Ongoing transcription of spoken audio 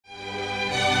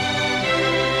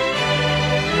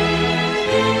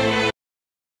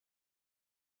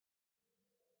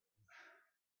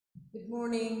Good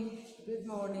morning. Good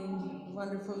morning.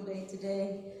 Wonderful day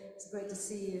today. It's great to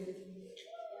see you.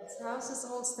 Let's house us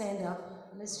all stand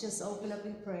up. Let's just open up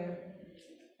in prayer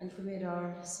and commit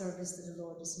our service to the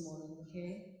Lord this morning,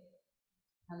 okay?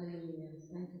 Hallelujah.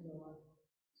 Thank you, Lord.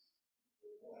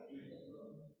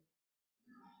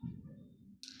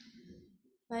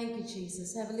 Thank you,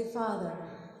 Jesus. Heavenly Father,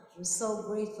 we're so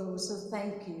grateful. We're so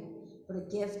thank you for the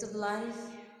gift of life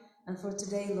and for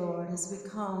today, Lord, as we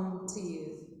come to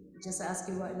you. Just ask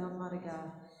you right now, Father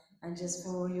God, and just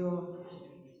for your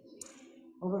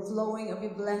overflowing of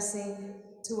your blessing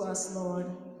to us, Lord.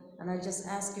 And I just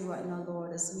ask you right now,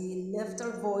 Lord, as we lift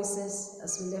our voices,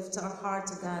 as we lift our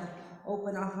hearts, oh God,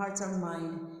 open our hearts, our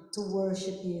mind to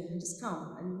worship you. And just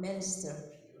come and minister.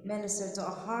 Minister to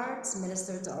our hearts,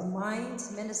 minister to our minds,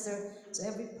 minister to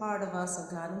every part of us, oh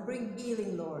God, and bring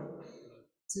healing, Lord,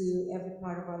 to every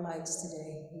part of our lives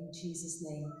today. In Jesus'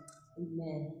 name,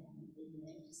 amen.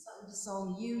 Amen. Just sing the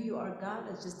song, You Are God.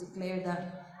 Let's just declare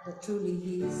that truly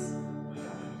He is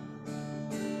God.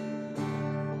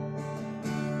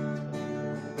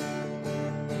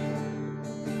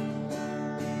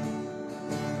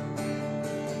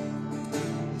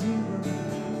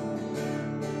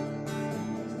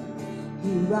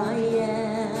 Here I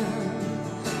am,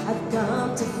 I've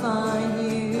come to find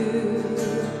you.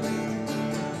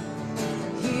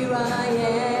 Here I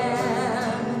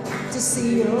am to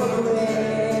see your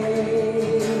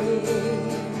grace,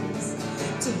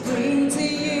 to bring to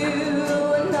you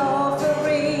an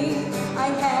offering. I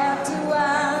have to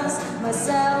ask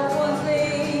myself one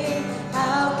thing: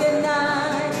 how can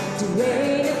I do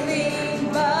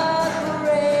anything but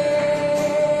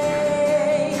praise?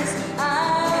 I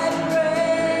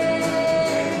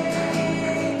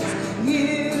praise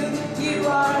you. You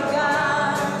are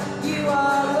God, you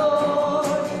are Lord,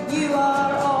 you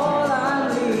are all I'm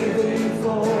living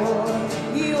for.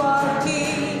 You are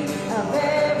King of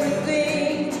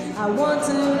everything. I want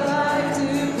to life to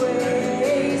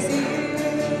praise you.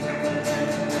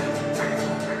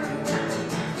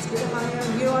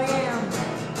 Here I am,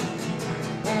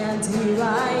 and here I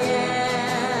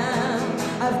am.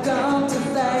 I've come to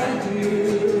thank you.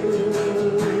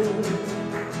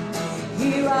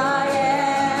 Here I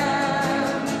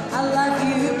am, a life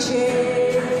you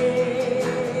changed,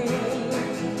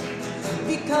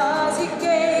 because you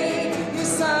gave your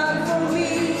son for me.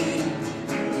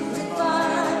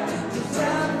 You've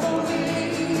done for me.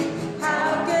 How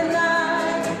can I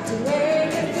do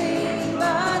anything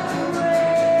but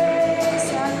praise?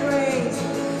 I praise.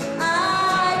 I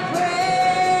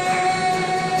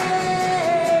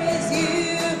praise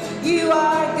you. You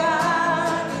are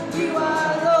God. You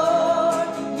are Lord.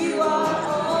 You are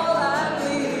all I'm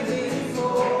living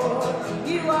for.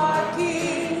 You are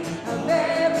King of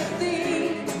everything.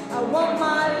 I want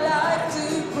my life to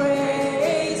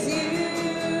praise you.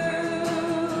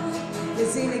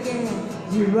 Let's sing again.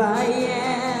 Here I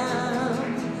am.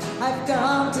 I've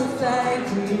come to thank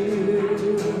you.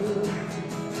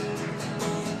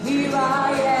 Here I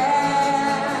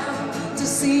am to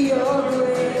see your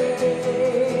grace,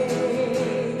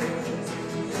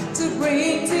 to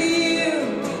bring to you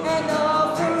an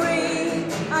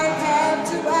offering. I have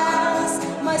to ask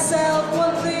myself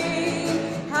one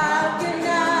thing: how can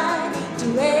I do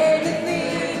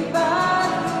anything but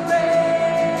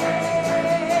praise?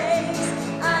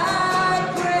 I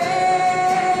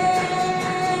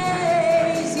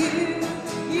praise you.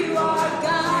 You are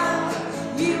God,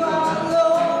 you are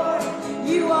Lord,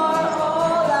 you are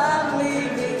all I'm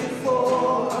living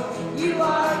for. You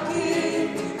are King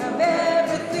of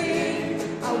everything.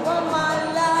 I want my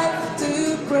life to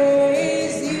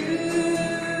praise you.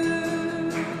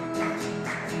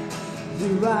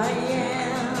 Here I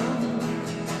am,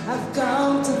 I've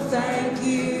come to thank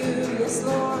you. Yes,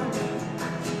 Lord.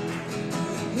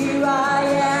 Here I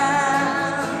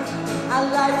am, a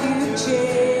life you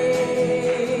changed,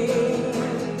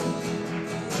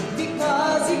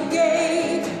 because you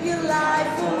gave your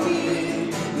life for me.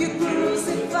 You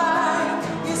crucified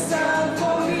your son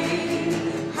for me.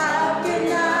 How can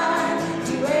I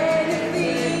do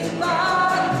anything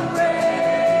but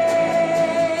praise?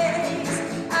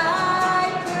 I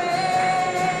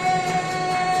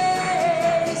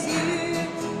praise you.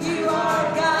 You are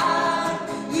God,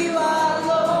 you are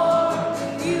Lord,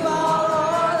 you are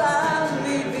all I'm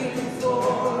living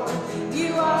for.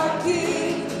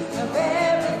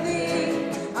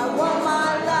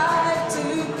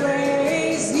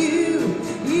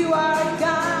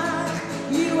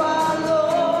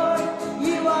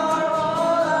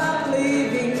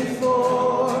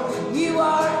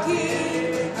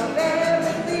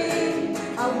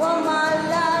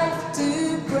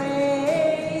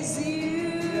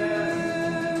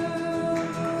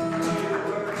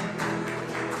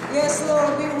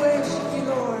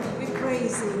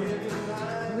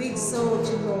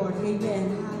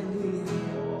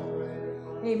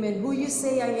 Amen. Who you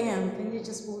say I am. Can you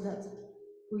just pull that?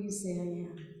 Who you say I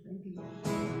am. Thank you, Lord.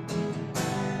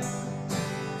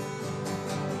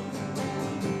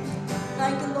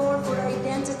 Thank you, Lord, for the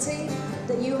identity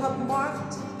that you have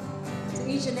marked to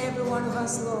each and every one of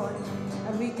us, Lord.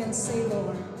 And we can say,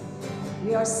 Lord,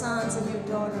 we are sons and your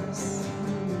daughters.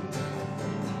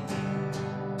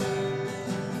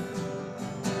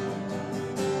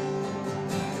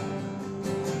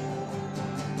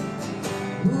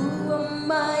 Who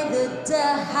am I that the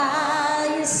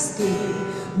highest king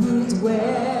would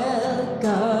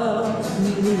welcome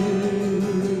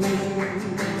me?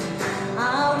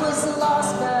 I was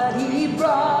lost, but he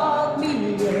brought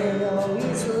me in. Oh,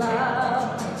 his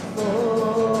love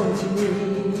for me.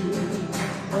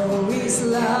 Oh, his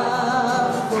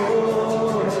love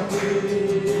for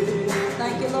me.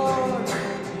 Thank you, Lord.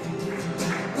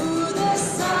 Who the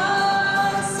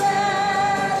Son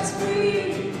sets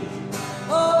free,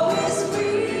 oh, is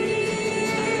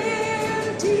free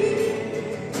indeed.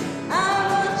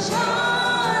 I'm a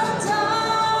child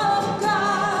of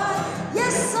God.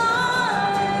 Yes, I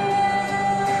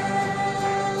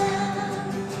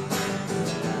am.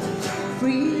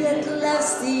 Free at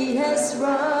last, he has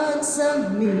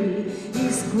ransomed me.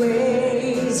 His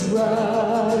grace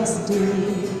runs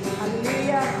deep.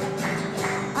 Hallelujah.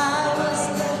 I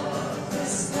was left a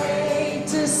slave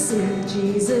to sin.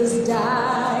 Jesus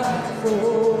died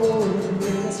for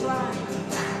me. That's right.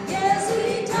 Yes,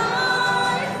 he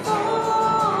died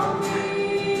for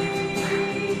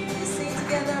me. Sing it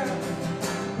together.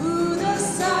 Who the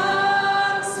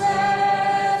Son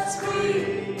sets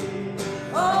free,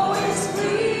 oh, is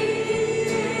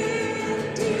free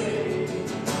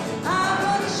indeed. I'm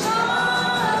a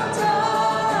child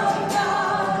of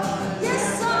God.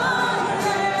 Yes, I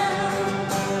am.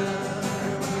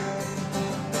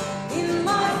 In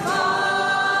my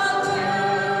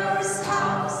Father's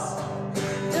house,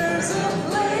 there's a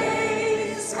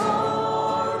place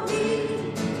for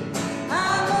me.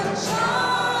 I'm a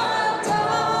child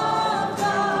of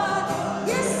God.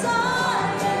 Yes,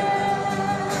 I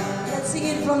am. Let's sing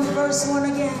it from verse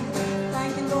 1 again.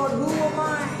 Thank you, Lord. Who am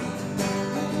I?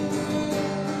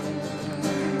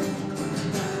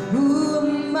 Who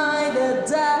am I that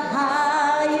the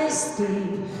highest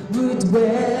king would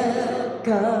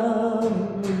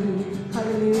welcome me?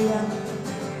 Hallelujah.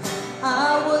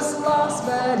 I was lost,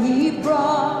 but he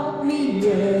brought me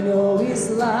in. Oh,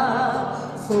 his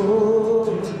love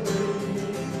for me.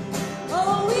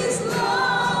 Oh, his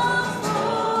love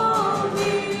for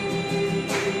me.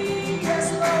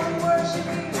 Yes, Lord, we worship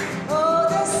you. Oh,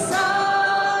 the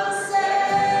Son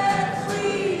set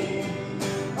free.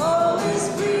 Oh, is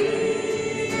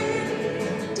free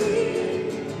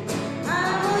indeed.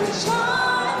 I'm a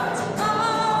child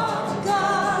of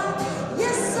God.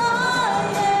 Yes, I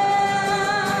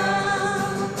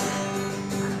am.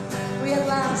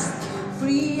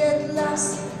 Free at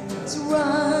last, to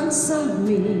ransom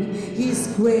me. His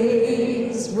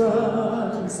grace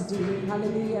runs deep.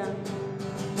 Hallelujah.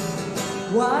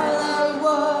 While I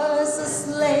was a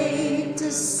slave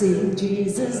to sin,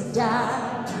 Jesus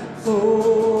died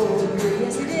for me.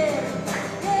 Yes, he did.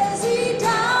 Yes, he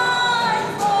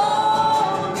died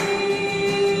for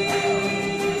me.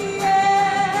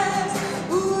 Yes.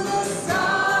 Who the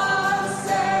Son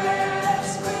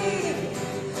sets free,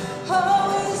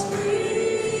 oh, is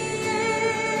free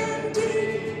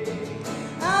indeed.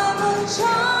 I'm a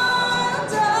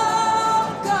child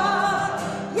of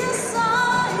God. Yes,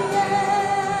 I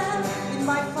am. In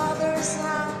my Father's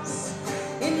house,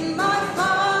 in my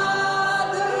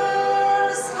Father's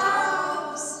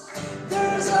house,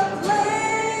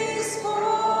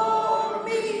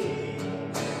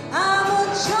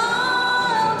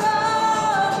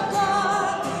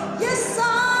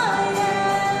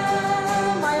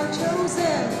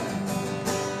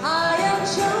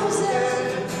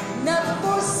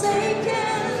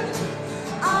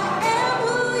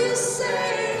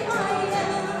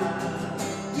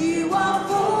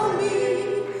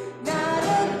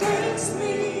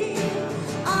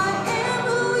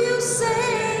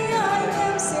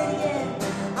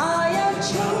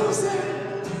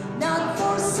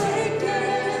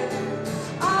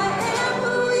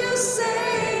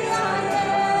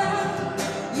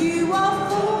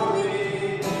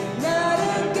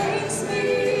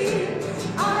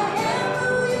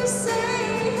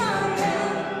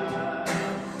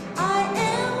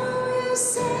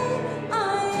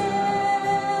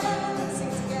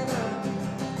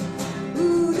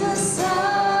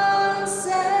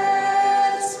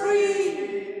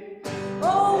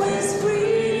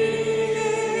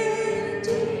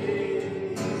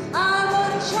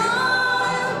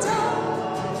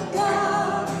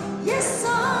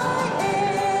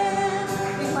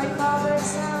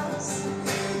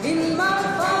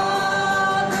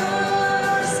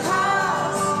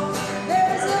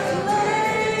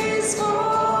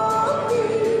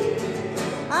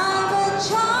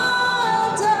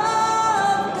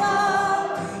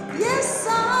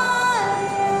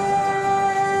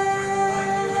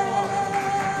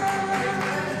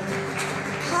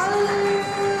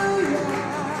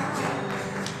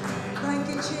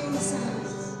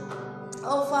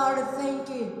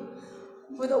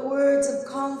 the words of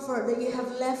comfort that you have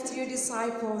left to your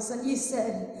disciples. And you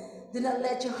said, do not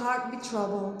let your heart be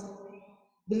troubled.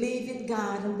 Believe in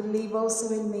God and believe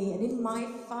also in me. And in my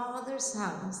Father's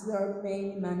house there are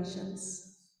many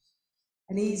mansions.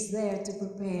 And He's there to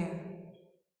prepare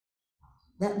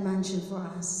that mansion for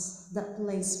us, that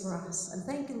place for us. And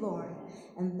thank you, Lord.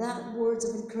 And that words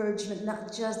of encouragement,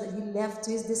 not just that He left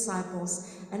to His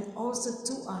disciples, and also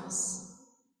to us,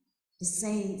 the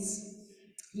saints,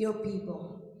 your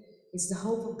people. It's the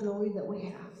hope of glory that we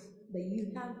have, that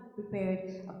you have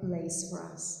prepared a place for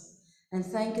us. And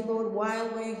thank you, Lord, while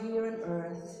we're here on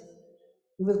earth,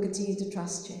 we will continue to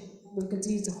trust you. We'll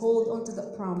continue to hold on to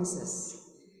the promises.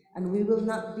 And we will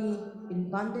not be in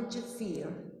bondage of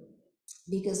fear,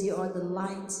 because you are the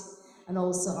light and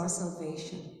also our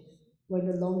salvation. We're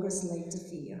no longer slave to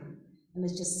fear. And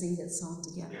let's just sing that song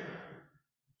together.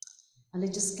 And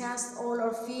let's just cast all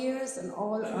our fears and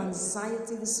all our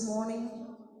anxiety this morning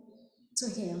to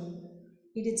Him.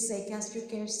 He did say, cast your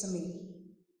cares to me,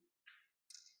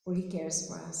 for He cares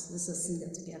for us. Let's just sing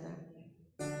that together.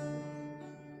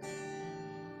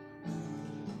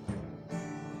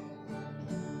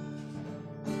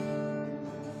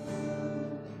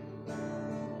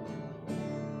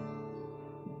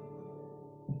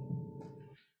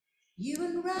 You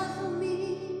unravel me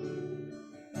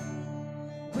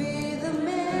with a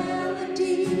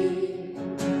melody.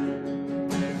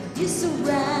 You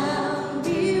surround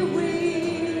me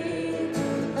with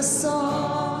a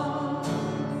song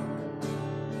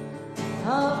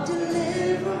of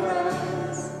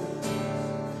deliverance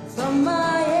from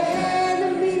my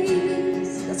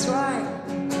enemies. That's right.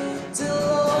 Till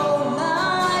all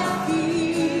my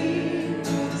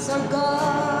fears are gone.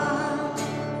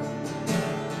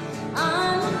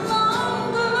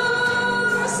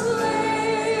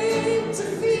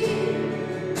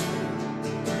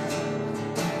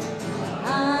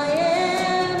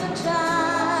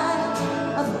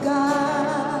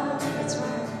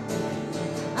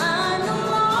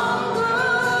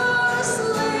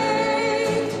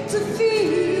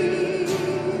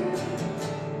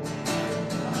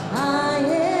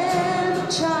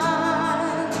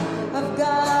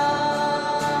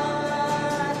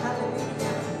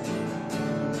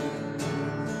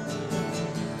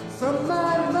 From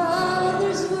my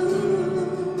mother's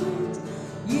womb,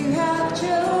 you have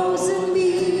chosen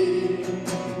me.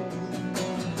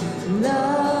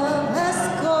 Love has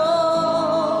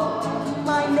called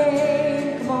my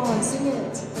name. Come on, sing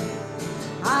it.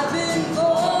 I've been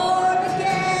born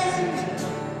again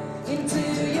into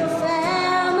your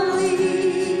family.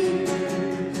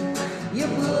 Your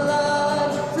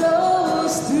blood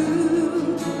flows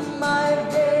through my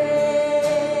veins.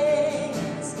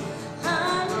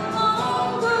 I'm no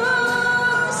longer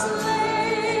a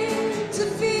slave to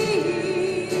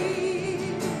fear.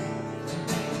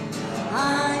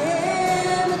 I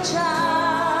am a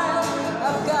child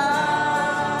of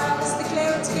God. Let's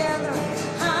declare it together.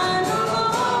 I'm no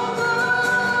longer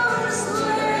a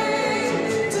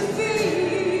slave to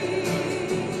fear.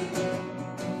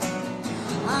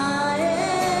 I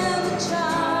am a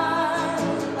child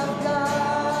of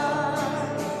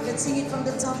God. Let's sing it from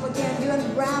the top again. You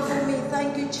unravel me.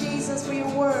 Thank you, Jesus, for your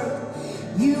word.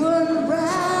 You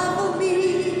unravel me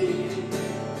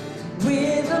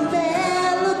with a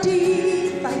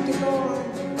melody. Thank you, Lord.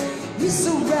 You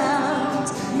surround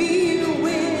me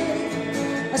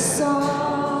with a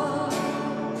song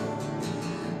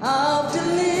of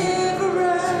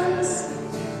deliverance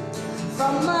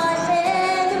from my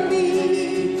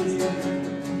enemies,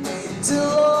 till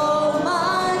all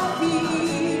my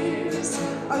fears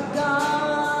are gone.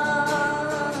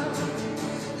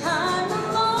 I'm no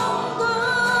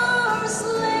longer a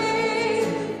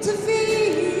slave to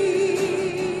fear.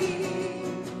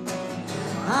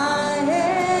 I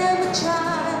am a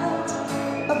child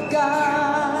of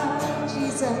God,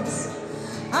 Jesus.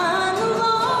 I'm no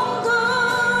longer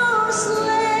a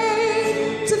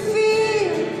slave to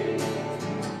fear.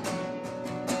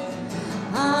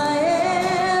 I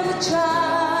am a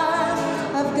child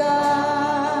of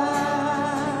God.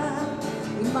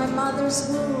 In my mother's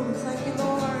womb, thank you,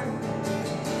 Lord.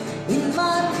 In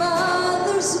my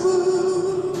mother's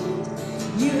womb,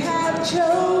 you have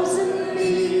chosen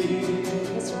me.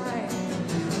 That's right.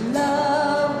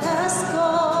 Love has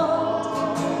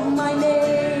called my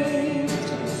name.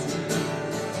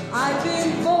 I've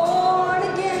been born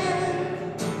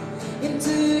again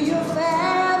into your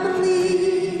family.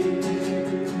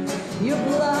 Your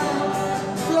blood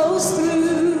flows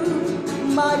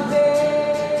through my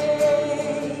veins.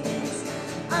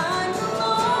 I'm no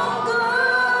longer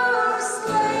a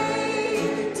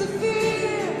slave to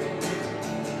fear.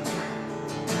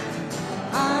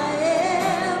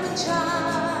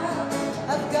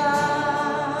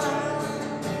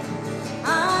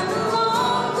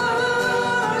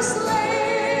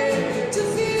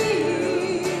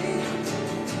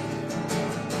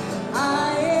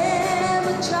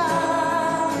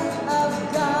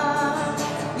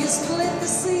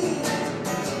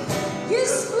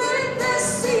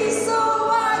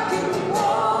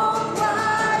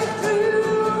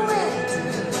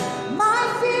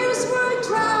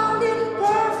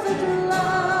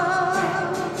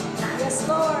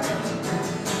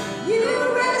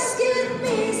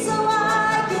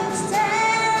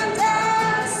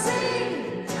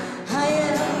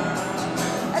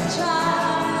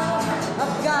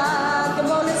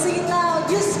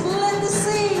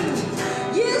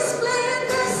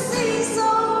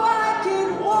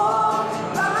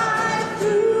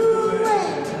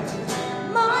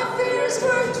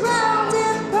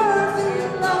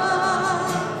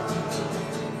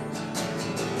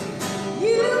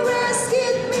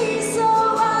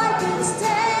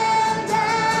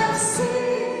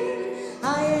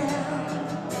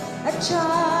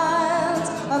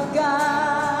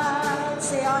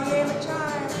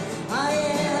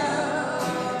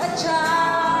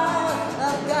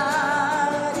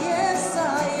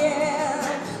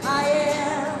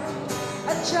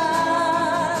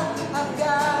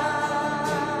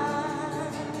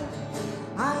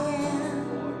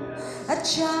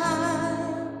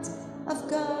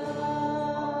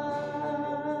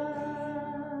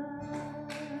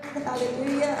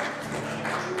 Hallelujah.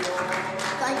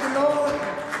 Thank you, Lord.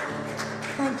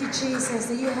 Thank you, Jesus,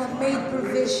 that you have made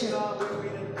provision.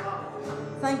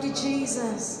 Thank you,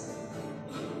 Jesus.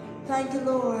 Thank you,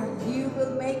 Lord. You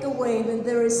will make a way when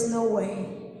there is no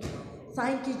way.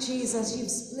 Thank you, Jesus. You've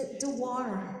split the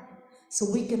water so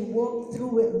we can walk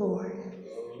through it, Lord.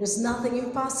 There's nothing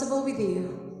impossible with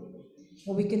you.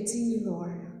 And we continue,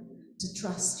 Lord, to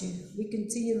trust you. We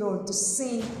continue, Lord, to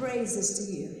sing praises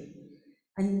to you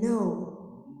and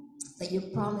know that your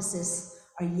promises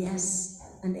are yes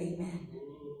and amen.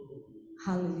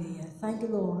 Hallelujah. Thank you,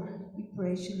 Lord. We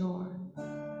praise you, Lord.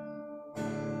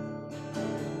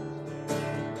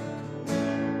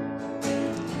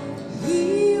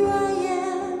 Here I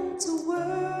am to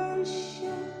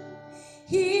worship.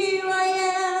 Here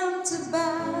I am to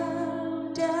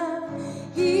bow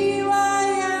down. Here I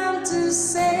am to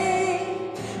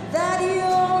say that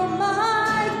you're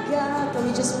my God. Can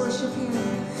we just worship him?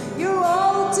 You're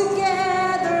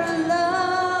altogether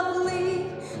lovely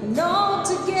and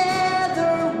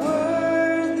altogether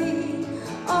worthy,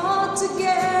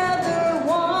 altogether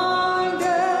wonderful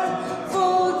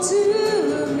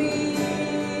to me.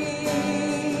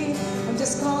 I'm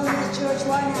just calling the church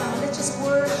right now. Let's just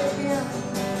worship him.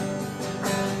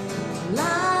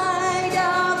 Light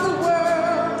of the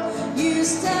world, you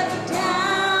step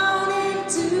down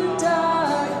into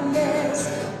darkness.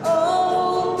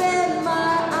 Open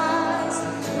my eyes,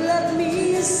 let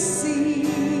me see.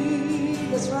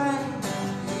 That's right.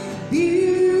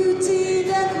 Beauty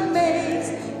that makes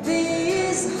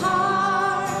this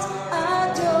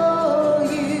heart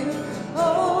adore you.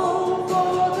 Oh,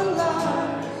 for the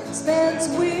love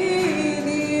spent with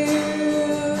you.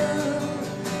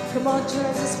 Come on,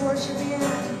 church, let's worship him.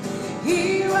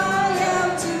 Here I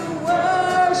am to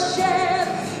worship.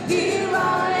 Here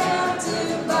I am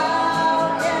to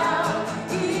bow down.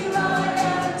 Here I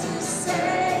am to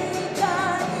say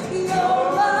that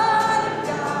you're my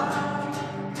God.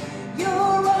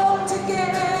 You're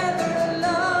altogether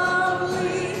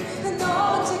lovely and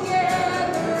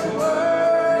altogether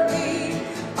worthy,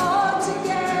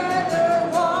 altogether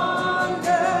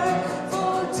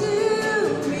wonderful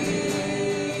to me.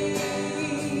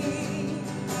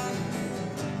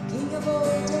 King of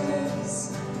all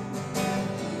days,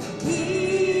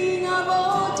 King of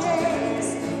all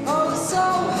days, oh so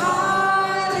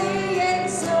highly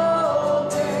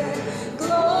exalted,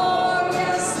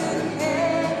 glorious in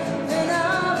heaven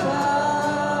above.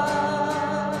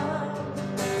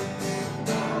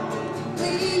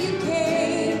 You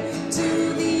came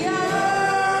to the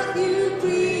earth you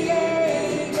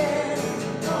created,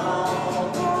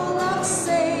 all full of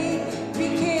sin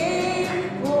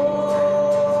became poor.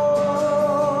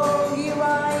 Here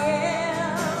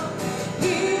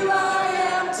I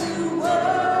am to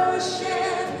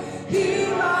worship.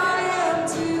 Here I am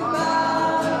to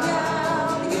bow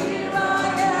down. Here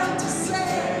I am to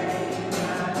say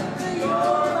that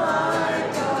you're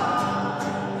my God.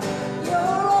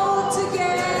 You're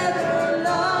altogether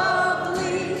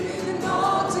lovely and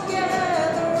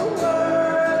altogether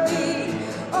worthy,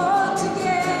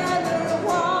 altogether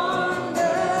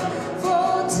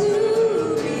wonderful to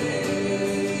me.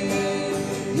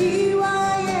 Here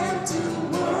I am to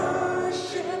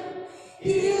worship.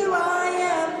 Here I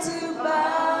am to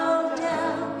bow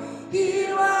down.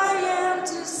 Here I am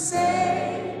to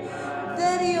say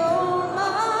that you're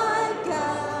my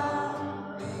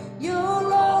God.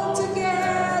 You're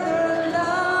altogether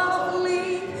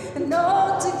lovely and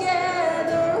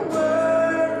altogether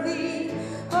worthy,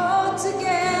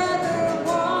 altogether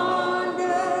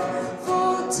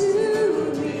wonderful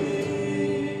to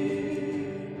me.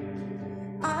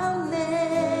 I'll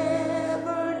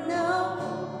never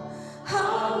know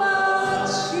how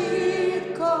much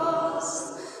it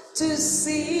costs to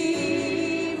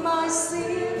see my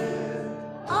sin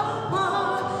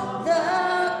upon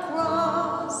the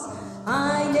cross.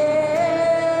 I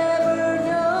never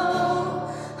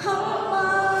know how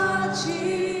much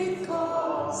it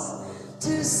costs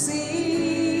to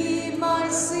see my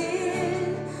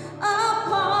sin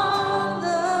upon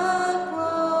the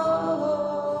cross.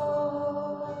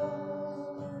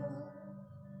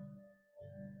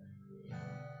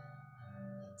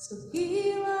 So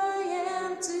here I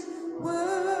am to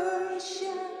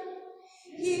worship.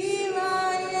 Here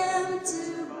I am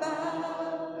to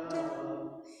bow down.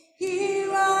 Here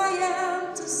I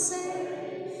am to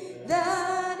say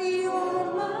that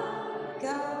you're my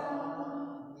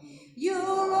God.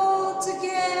 You're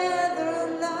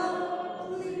altogether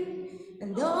lovely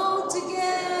and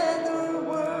altogether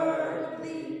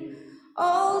worthy,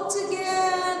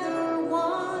 altogether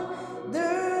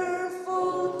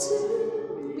wonderful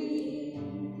to me.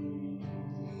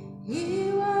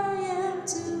 Here I am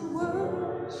to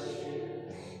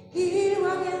worship. Here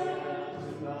I am,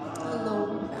 oh Lord,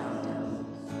 we bow down.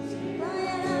 Here I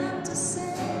am to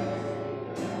say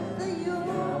that you're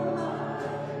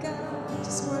my God.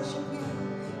 Just worship Him.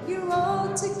 You're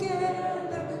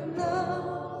altogether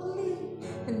lovely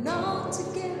and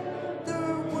altogether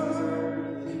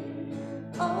worthy,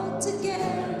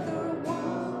 altogether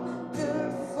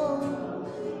wonderful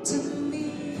to me.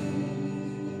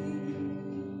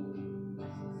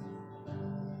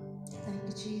 Thank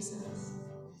you, Jesus.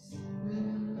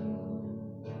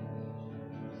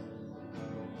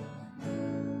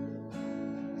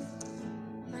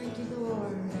 Thank you,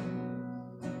 Lord.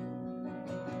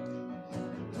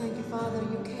 Thank you, Father.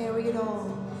 You carry it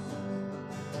all.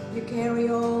 You carry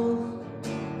all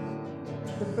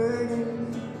the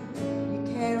burden. You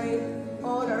carry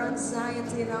all our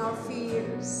anxiety and our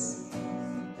fears.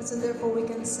 And so therefore we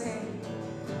can say,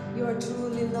 you are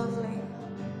truly lovely.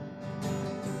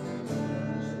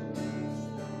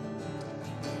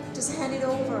 Just hand it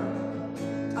over.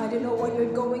 I don't know what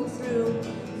you're going through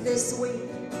this week.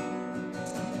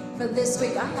 But this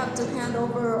week I have to hand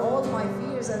over all my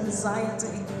fears and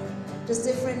anxiety. Just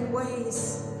different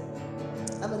ways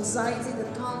of anxiety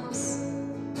that comes.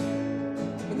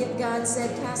 And yet God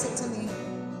said, cast it to me.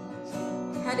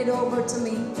 Hand it over to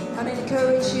me. And I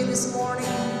encourage you this morning.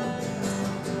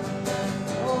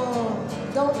 Oh,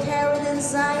 don't carry the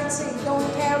anxiety.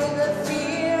 Don't carry the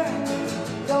fear.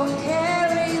 Don't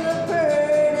carry the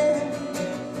burden.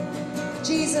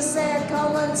 Jesus said,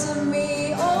 come unto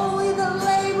me, all ye that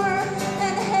labor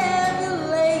and heavy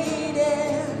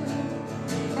laden,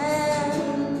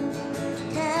 and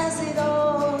cast it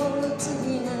all to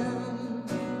Him.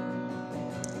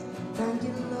 Thank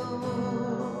you,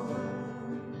 Lord.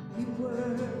 We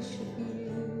worship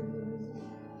you.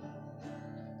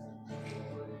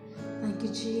 Thank you,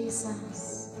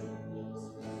 Jesus.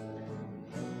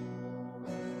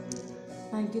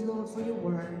 Thank you, Lord, for your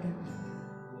word.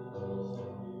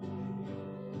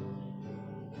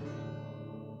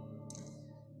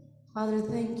 Father,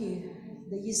 thank you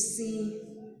that you see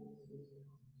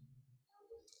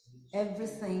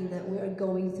everything that we are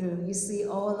going through. You see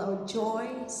all our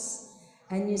joys,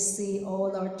 and you see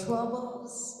all our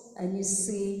troubles, and you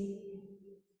see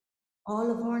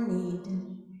all of our need,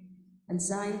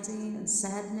 anxiety and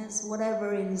sadness,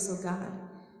 whatever it is, oh God.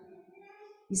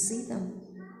 You see them.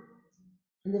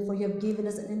 And therefore you have given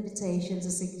us an invitation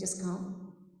to say, just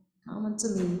come. Come unto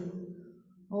me,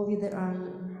 all you that are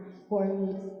who are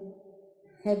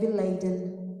heavy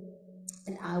laden,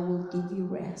 and I will give you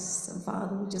rest. And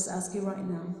Father, we just ask you right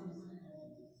now,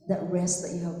 that rest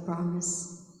that you have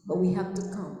promised, but we have to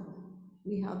come.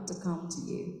 We have to come to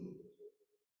you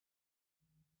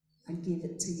and give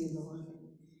it to you, Lord.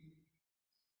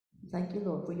 Thank you,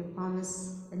 Lord, for your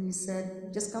promise. And you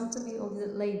said, just come to me, all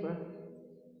that labor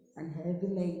and heavy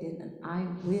laden, and I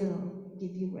will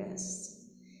give you rest.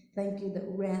 Thank you that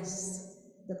rest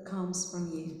that comes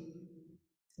from you,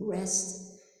 rest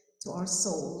to our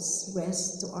souls,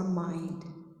 rest to our mind,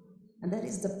 and that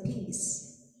is the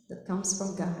peace that comes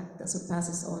from God that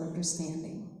surpasses all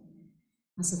understanding.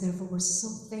 And so therefore we're so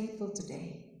thankful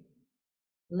today.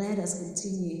 Let us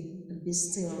continue and be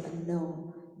still and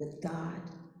know that God,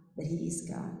 that He is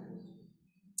God.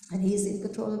 And He is in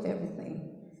control of everything.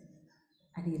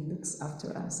 And He looks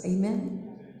after us.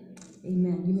 Amen?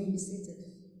 Amen. You may be seated.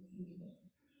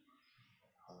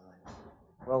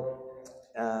 Well,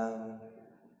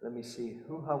 let me see.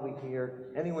 Who have we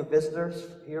here? Anyone visitors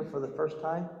here for the first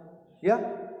time? Yeah?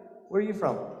 Where are you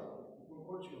from?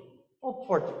 Portugal. Oh,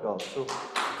 Portugal. So,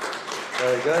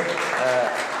 very good.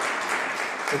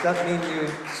 Does that mean you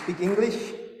speak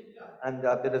English and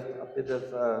a bit of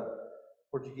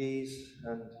Portuguese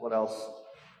and what else? A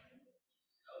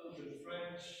little bit of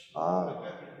French. Ah,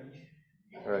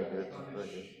 very good. Very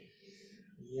good.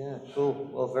 Yeah, cool.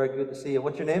 Well, very good to see you.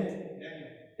 What's your name? Daniel.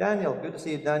 Daniel. Good to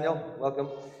see you, Daniel. Welcome.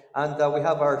 And we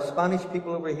have our Spanish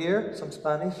people over here, some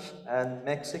Spanish, and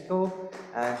Mexico,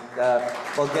 and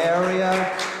Bulgaria,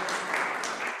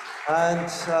 and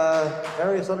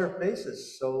various other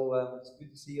places. So it's good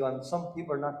to see you. And some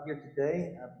people are not here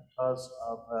today because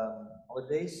of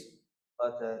holidays,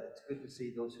 but it's good to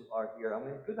see those who are here. I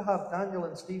mean, good to have Daniel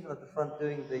and Stephen at the front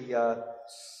doing the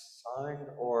sound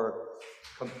or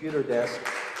computer desk.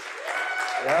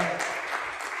 Yeah?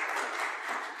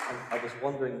 And I was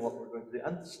wondering what we're going to do.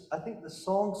 And I think the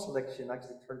song selection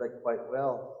actually turned out quite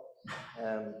well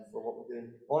for what we're doing.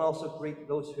 I want to also greet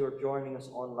those who are joining us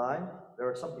online. There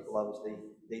are some people, obviously,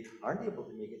 they aren't able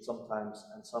to make it sometimes,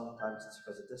 and sometimes it's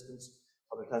because of distance,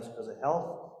 other times because of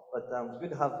health. But it's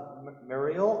good to have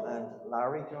Muriel and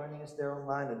Larry joining us there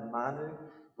online, and Manu,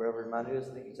 wherever Manu is.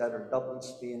 I think he's either in Dublin,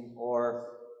 Spain, or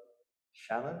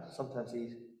Shannon. Sometimes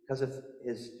because of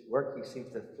his work, he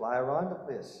seems to fly around the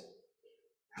place.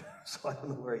 So I don't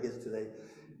know where he is today.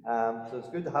 So it's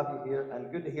good to have you here,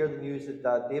 and good to hear the news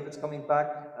that David's coming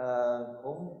back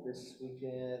home this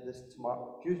weekend, this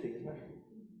tomorrow, Tuesday, isn't it?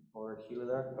 Or Sheila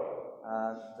there.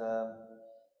 And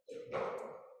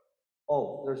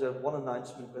oh, there's one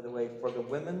announcement, by the way, for the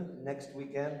women next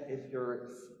weekend. If you're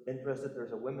interested,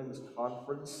 there's a women's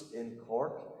conference in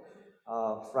Cork,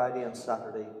 Friday and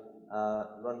Saturday,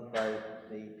 run by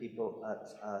the people at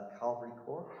Calvary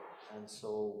Cork. And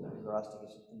so they're asked to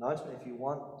give an announcement. If you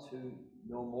want to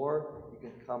know more, you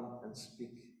can come and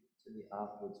speak to me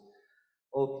afterwards.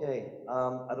 Okay,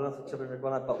 I don't know if the children are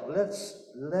going to, but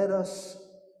let us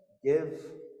give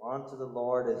unto the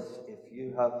Lord. If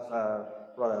you have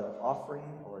brought an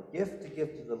offering or a gift to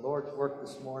give to the Lord's work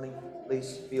this morning,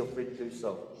 please feel free to do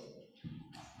so.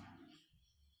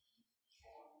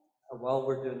 And while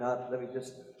we're doing that, let me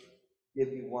just give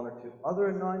you one or two other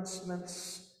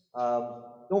announcements.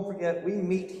 Don't forget, we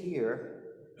meet here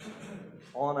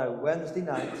on a Wednesday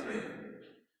night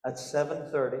at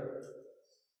 7:30.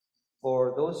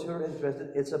 For those who are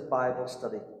interested, it's a Bible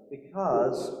study,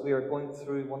 because we are going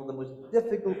through one of the most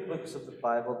difficult books of the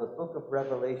Bible, the book of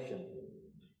Revelation.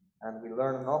 And we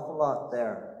learn an awful lot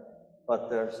there. But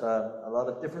there's a lot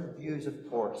of different views, of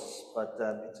course. But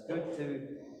it's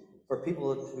good for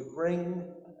people to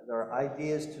bring their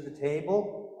ideas to the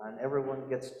table, and everyone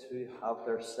gets to have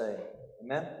their say.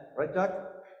 Amen? Right, Jack?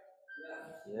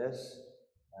 Yes.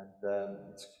 And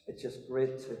it's just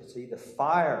great to see the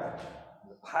fire,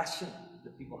 the passion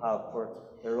that people have for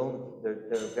their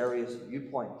various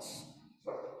viewpoints.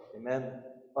 Amen.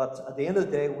 But at the end of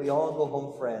the day, we all go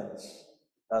home friends,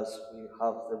 as we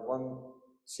have the one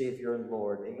Savior and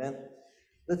Lord. Amen.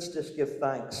 Let's just give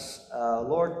thanks.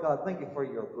 Lord God, thank you for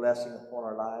your blessing upon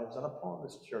our lives and upon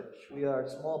this church. We are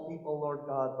small people, Lord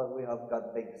God, but we have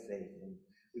got big faith. And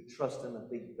we trust in a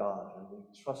big God. And we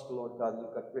trust, Lord God,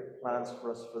 you've got great plans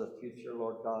for us for the future,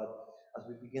 Lord God, as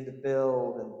we begin to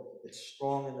build and get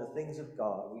strong in the things of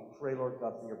God. We pray, Lord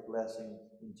God, for your blessing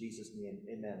in Jesus' name.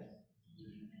 Amen.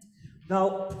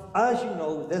 Now, as you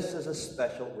know, this is a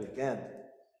special weekend,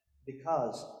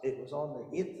 because it was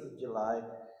on the 8th of July,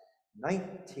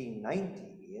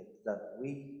 1998, that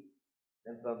we,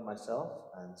 Ninfa,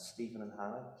 myself, and Stephen and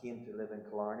Hannah, came to live in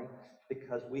Killarney,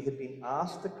 because we had been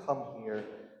asked to come here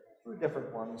through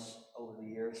different ones over the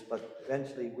years, but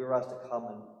eventually we were asked to come,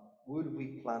 and would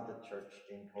we plant a church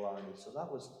in Killarney? So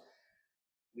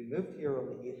we moved here on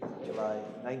the 8th of July,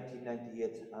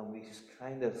 1998, and we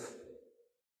kind of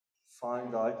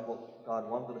found out what God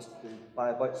wanted us to do.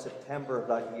 By about September of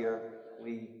that year,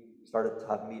 we started to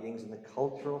have meetings in the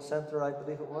cultural centre, I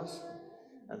believe it was.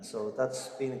 And so that's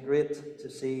been great to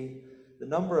see the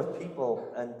number of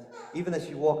people. And even as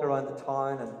you walk around the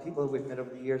town, and people we've met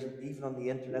over the years, and even on the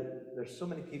internet, there's so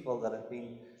many people that have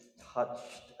been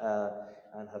touched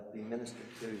and have been ministered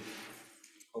to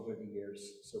over the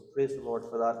years. So praise the Lord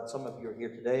for that. And some of you are here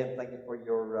today, and thank you for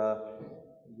your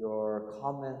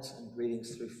comments and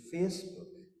greetings through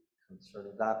Facebook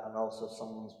concerning that, and also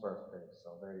someone's birthday.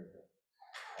 So there you go.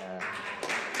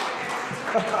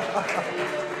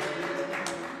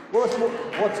 What's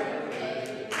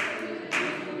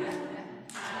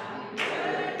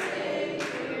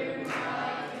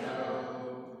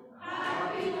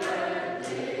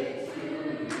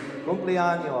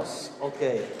Cumpleaños.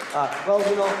 Okay. Well,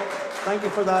 thank you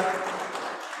for that.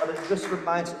 But it just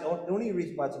reminds, the only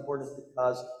reason why it's important is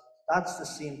because that's the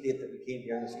same date that we came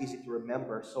here, and it's easy to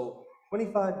remember. So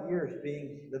 25 years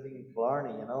living in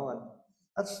Killarney, and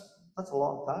that's a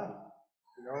long time,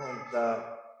 and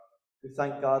we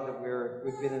thank God that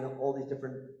we've been in all these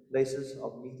different places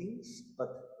of meetings, but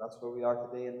that's where we are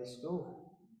today in the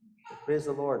school. So praise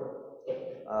the Lord.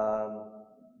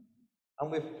 And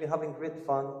we've been having great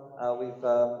fun. We've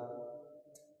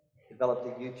developed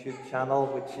a YouTube channel,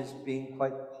 which has been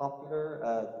quite popular.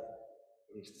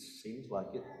 At least it seems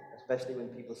like it, especially when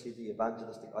people see the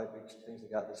evangelistic outreach, things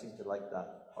like that. They seem to like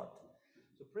that part.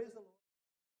 So praise the Lord.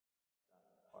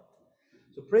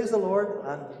 So praise the Lord,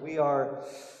 and we are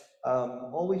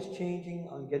always changing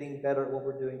and getting better at what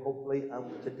we're doing, hopefully.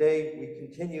 And today we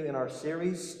continue in our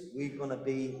series. We're going to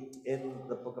be in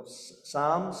the book of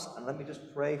Psalms, and let me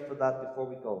just pray for that before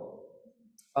we go.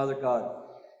 Father God,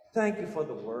 thank you for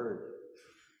the word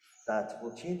that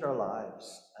will change our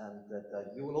lives, and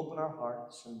that you will open our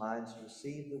hearts and minds to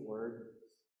receive the word,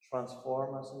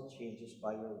 transform us and change us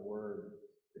by your word.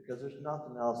 because there's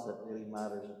nothing else that really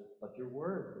matters but your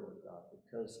word, Lord God,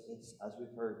 because it's, as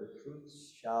we've heard, the truth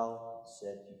shall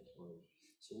set you free.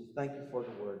 So we thank you for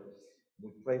the word. We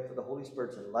pray for the Holy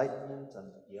Spirit's enlightenment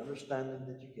and the understanding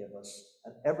that you give us.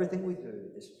 And everything we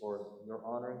do is for your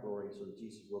honor and glory so that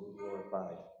Jesus will be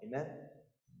glorified. Amen?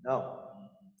 Now,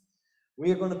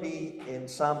 we are going to be in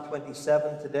Psalm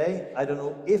 27 today. I don't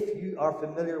know if you are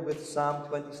familiar with Psalm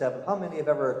 27. How many have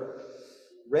ever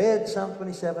read Psalm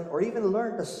 27 or even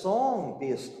learned a song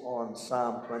based on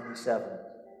Psalm 27?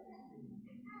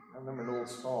 I remember an old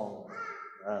song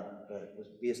that was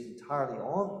based entirely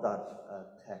on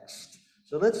that text.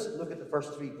 So let's look at the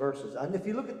first three verses. And if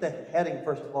you look at the heading,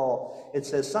 first of all, it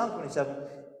says Psalm 27.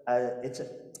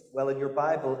 Well, in your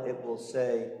Bible, it will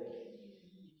say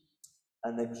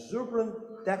an exuberant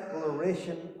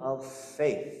declaration of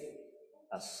faith,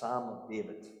 a Psalm of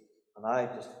David. And I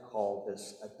just call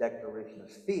this a declaration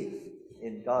of faith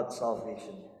in God's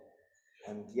salvation.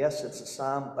 And yes, it's a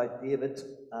psalm by David.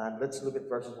 And let's look at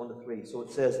verses 1 to 3. So it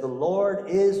says, "The Lord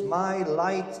is my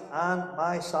light and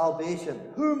my salvation.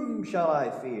 Whom shall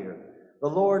I fear? The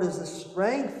Lord is the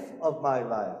strength of my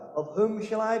life. Of whom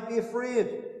shall I be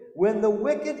afraid? When the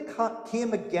wicked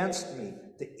came against me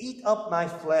to eat up my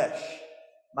flesh,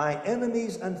 my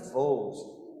enemies and foes,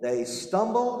 they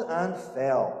stumbled and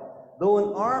fell. Though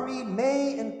an army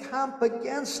may encamp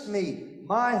against me,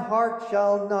 my heart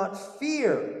shall not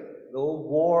fear. Though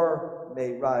war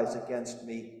may rise against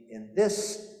me, in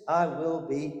this I will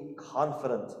be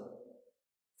confident."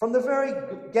 From the very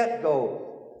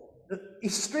get-go,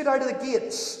 straight out of the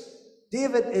gates,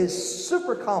 David is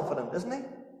super confident, isn't he?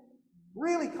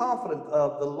 Really confident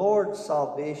of the Lord's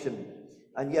salvation.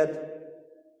 And yet,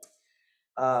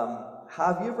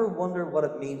 have you ever wondered what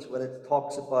it means when it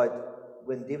talks about,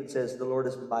 when David says, "The Lord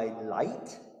is my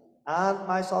light and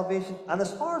my salvation"? And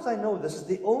as far as I know, this is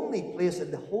the only place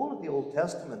in the whole of the Old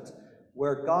Testament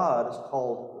where God is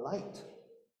called light.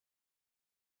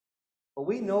 But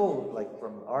we know, like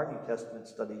from our New Testament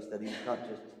studies, that he's not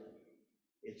just,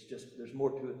 it's just, there's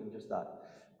more to it than just that.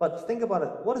 But think about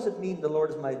it. What does it mean, the Lord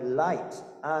is my light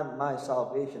and my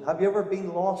salvation? Have you ever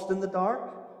been lost in the dark?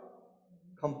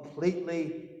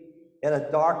 Completely in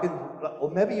a darkened, or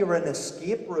maybe you were in an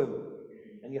escape room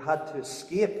and you had to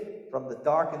escape from the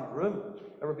darkened room.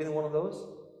 Ever been in one of those?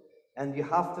 And you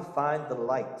have to find the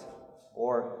light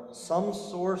or some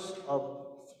source of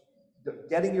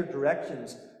getting your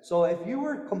directions. So if you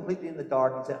were completely in the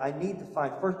dark and said, "I need to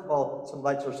find, first of all, some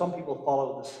lights," or some people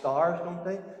follow the stars, don't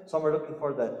they? Some are looking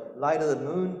for the light of the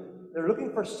moon. They're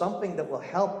looking for something that will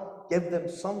help give them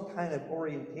some kind of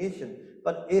orientation.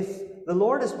 But if the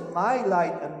Lord is my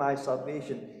light and my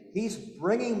salvation, he's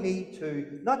bringing me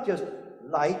to not just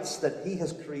lights that he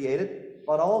has created,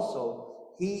 but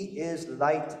also he is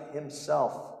light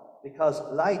himself. Because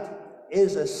light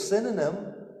is a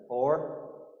synonym for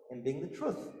him being the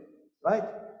truth, right?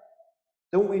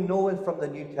 Don't we know it from the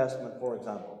New Testament, for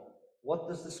example? What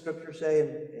does the scripture say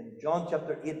in John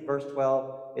chapter 8, verse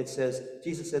 12? It says,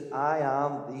 Jesus said, "I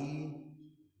am the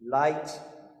light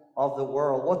of the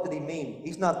world." What did he mean?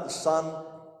 He's not the sun,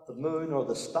 the moon, or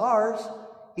the stars.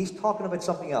 He's talking about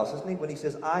something else, isn't he? When he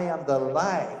says, "I am the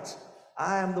light,"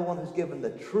 I am the one who's given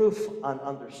the truth and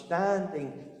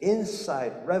understanding,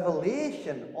 insight,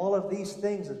 revelation. All of these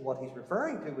things is what he's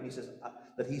referring to when he says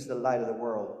that he's the light of the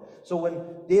world. So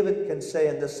when David can say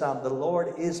in this psalm, "The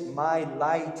Lord is my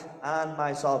light and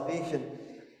my salvation,"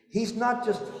 he's not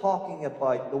just talking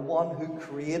about the one who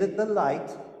created the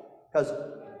light, because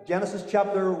Genesis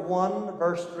chapter 1,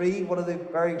 verse 3, one of the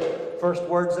very first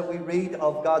words that we read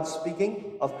of God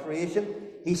speaking of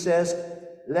creation, he says,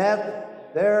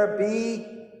 "Let there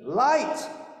be light."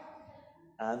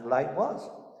 And light was.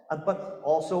 But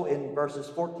also in verses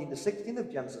 14 to 16 of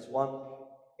Genesis 1,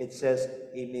 it says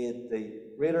he made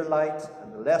the greater light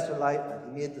and the lesser light, and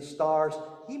he made the stars.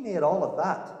 He made all of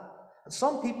that. And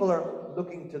some people are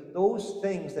looking to those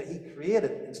things that he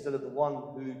created instead of the one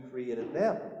who created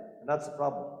them. And that's the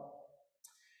problem.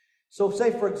 So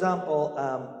say, for example,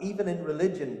 even in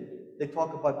religion, they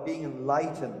talk about being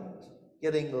enlightened,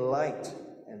 getting light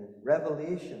and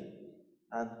revelation.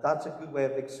 And that's a good way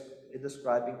of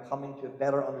describing coming to a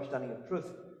better understanding of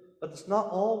truth. But it's not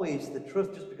always the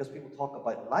truth just because people talk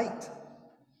about light.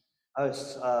 I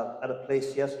was at a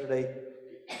place yesterday,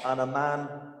 and a man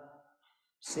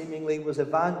seemingly was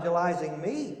evangelizing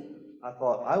me. I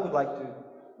thought, I would like to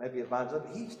maybe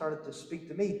evangelize. He started to speak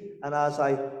to me, and as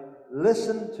I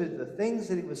listened to the things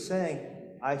that he was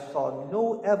saying, I saw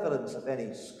no evidence of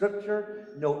any scripture,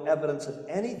 no evidence of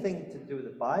anything to do with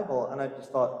the Bible, and I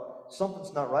just thought,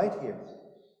 something's not right here.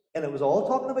 And it was all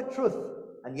talking about truth,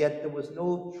 and yet there was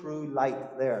no true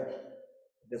light there.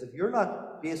 Because if you're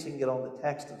not basing it on the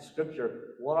text of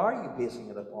Scripture, what are you basing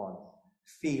it upon?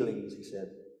 Feelings, he said.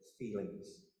 Feelings.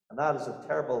 And that is a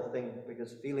terrible thing,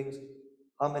 because feelings,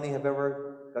 how many have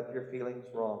ever got your feelings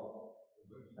wrong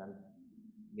and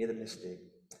made a mistake?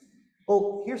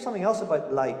 Oh, here's something else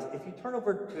about light. If you turn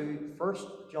over to 1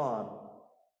 John,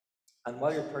 and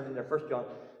while you're turning there, 1 John,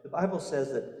 the Bible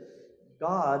says that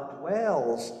God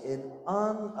dwells in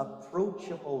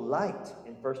unapproachable light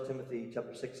in 1 Timothy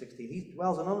chapter 6:16. He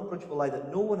dwells in unapproachable light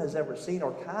that no one has ever seen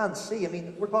or can see. I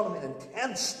mean, we're talking about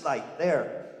intense light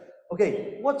there.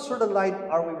 Okay, what sort of light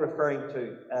are we referring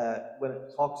to when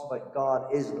it talks about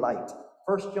God is light?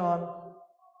 1 John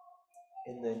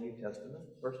in the New Testament,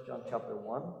 1 John chapter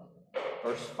 1,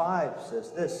 verse 5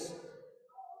 says this.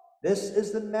 This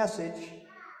is the message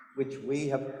which we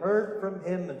have heard from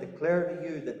him and declare to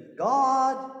you, that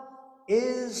God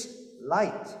is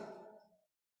light,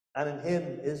 and in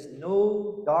him is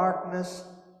no darkness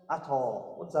at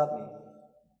all. What does that mean?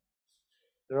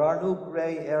 There are no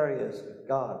gray areas with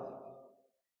God.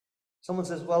 Someone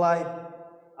says, well,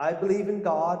 I believe in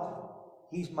God.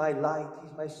 He's my light.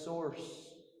 He's my source.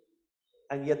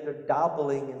 And yet they're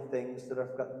dabbling in things that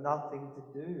have got nothing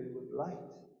to do with light.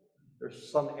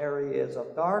 There's some areas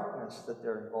of darkness that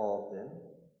they're involved in.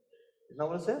 Isn't that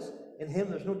what it says? In him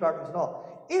there's no darkness at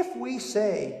all. If we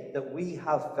say that we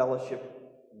have fellowship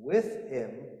with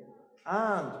him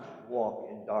and walk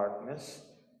in darkness,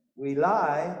 we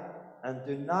lie and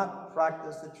do not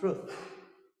practice the truth.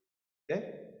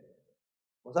 Okay?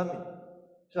 What does that mean?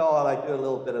 So I do a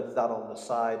little bit of that on the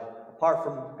side. Apart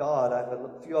from God, I have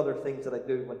a few other things that I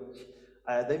do, which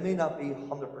they may not be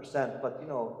 100%, but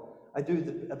I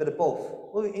do a bit of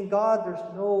both. Well, in God, there's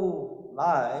no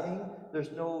lying,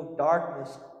 there's no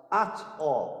darkness at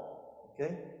all.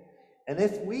 Okay? And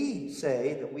if we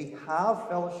say that we have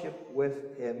fellowship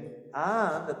with him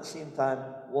and at the same time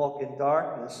walk in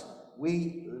darkness,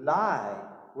 we lie.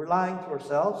 We're lying to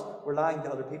ourselves, we're lying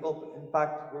to other people. In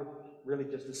fact, we're really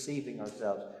just deceiving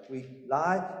ourselves. We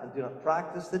lie and do not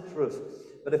practice the truth.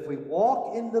 But if we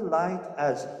walk in the light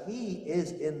as he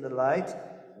is in the light,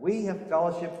 we have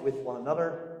fellowship with one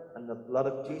another, and the blood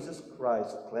of Jesus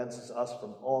Christ cleanses us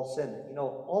from all sin.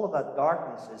 All of that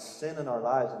darkness is sin in our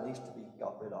lives and needs to be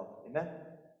got rid of. Amen?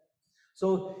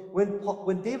 So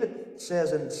when David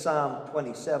says in Psalm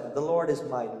 27, the Lord is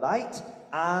my light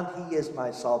and he is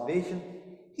my salvation,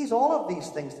 he's all of these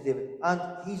things to David. And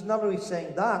he's not only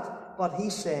saying that, but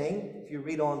he's saying, if you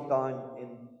read on down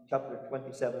in chapter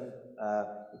 27,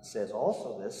 it says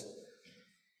also this,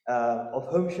 of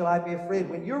whom shall I be afraid?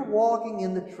 When you're walking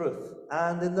in the truth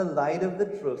and in the light of the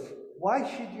truth, why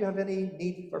should you have any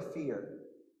need for fear?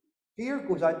 Fear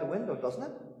goes out the window, doesn't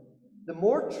it? The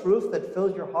more truth that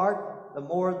fills your heart, the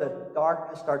more the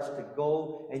darkness starts to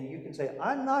go, and you can say,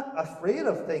 I'm not afraid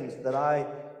of things that I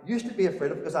used to be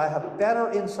afraid of, because I have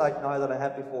better insight now than I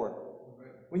had before.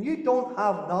 When you don't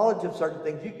have knowledge of certain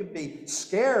things, you can be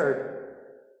scared.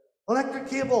 Electric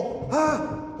cable.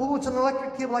 Oh, it's an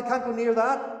electric cable. I can't go near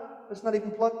that. It's not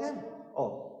even plugged in.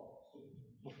 Oh,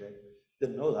 okay.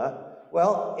 Didn't know that.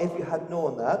 Well, if you had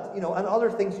known that, and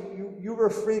other things, you were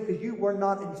afraid because you were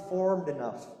not informed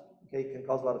enough. Okay, it can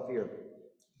cause a lot of fear.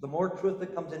 The more truth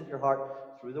that comes into your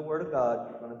heart through the Word of God,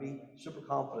 you're going to be super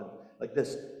confident. Like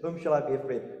this, whom shall I be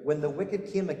afraid? When the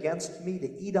wicked came against me to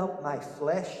eat up my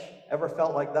flesh, ever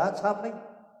felt like that's happening?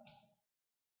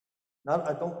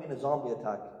 I don't mean a zombie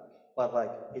attack, but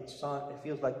like it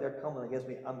feels like they're coming against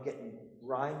me. I'm getting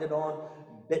grinded on,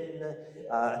 bitten,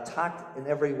 attacked in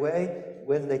every way.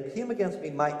 When they came against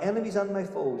me, my enemies and my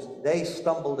foes, they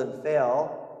stumbled and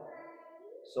fell.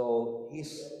 So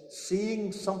he's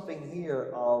seeing something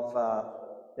here of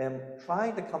them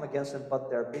trying to come against him,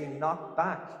 but they're being knocked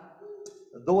back.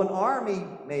 Though an army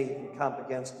may encamp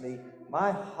against me,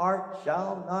 my heart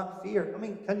shall not fear. I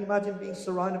mean, can you imagine being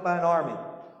surrounded by an army?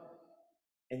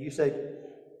 And you say,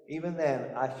 even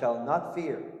then, I shall not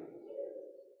fear.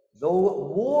 Though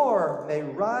war may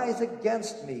rise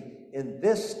against me, in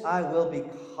this I will be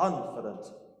confident.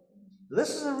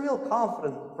 This is a real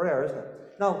confident prayer, isn't it?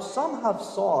 Now, some have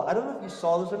I don't know if you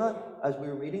saw this or not as we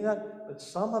were reading that, but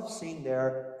some have seen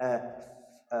there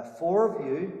a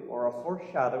foreview or a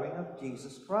foreshadowing of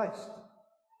Jesus Christ.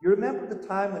 You remember the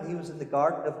time when he was in the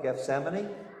Garden of Gethsemane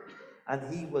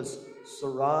and he was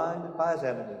surrounded by his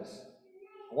enemies.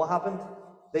 And what happened?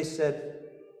 They said,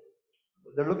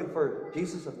 they're looking for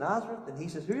Jesus of Nazareth, and he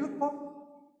says, who are you looking for?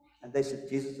 And they said,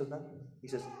 Jesus of Nazareth. He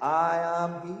says, I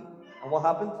am he. And what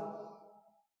happened?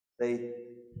 They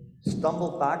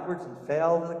stumbled backwards and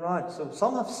fell to the ground. So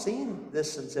some have seen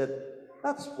this and said,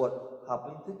 that's what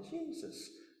happened to Jesus.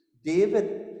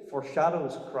 David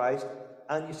foreshadows Christ,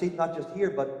 and you see it not just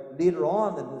here, but later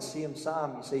on in the same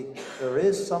psalm, you see there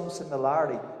is some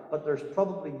similarity, but there's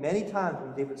probably many times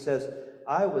when David says,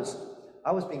 I was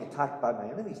being attacked by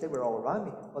my enemies. They were all around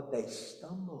me, but they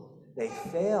stumbled, they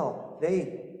fell,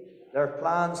 their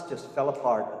plans just fell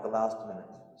apart at the last minute.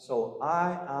 So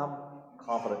I am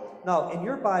confident. Now, in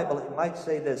your Bible, it might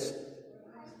say this: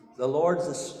 the Lord is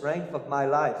the strength of my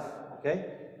life.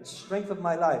 Okay? The strength of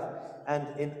my life. And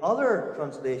in other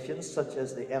translations, such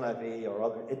as the NIV or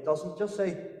other, it doesn't just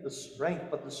say the strength,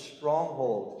 but the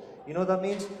stronghold. You know what that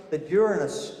means? That you're in a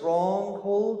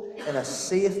stronghold, in a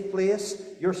safe place.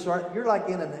 You're like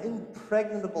in an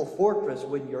impregnable fortress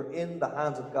when you're in the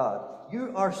hands of God.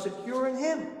 You are secure in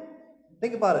Him.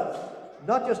 Think about it.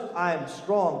 Not just I am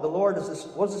strong. The Lord is this.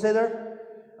 What does it say there?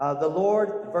 The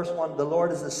Lord, verse 1, the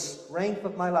Lord is the strength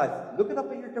of my life. Look it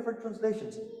up in your different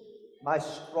translations. My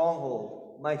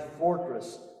stronghold, my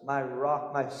fortress, my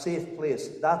rock, my safe place.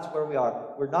 That's where we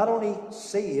are. We're not only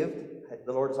saved,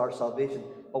 the Lord is our salvation,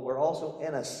 but we're also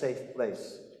in a safe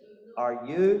place. Are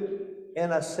you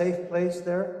in a safe place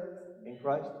there in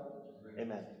Christ?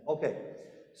 Amen. Okay.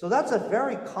 So that's a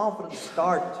very confident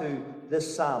start to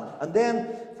this psalm. And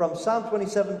then from Psalm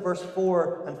 27, verse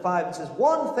 4 and 5, it says,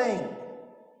 one thing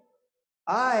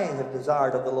I have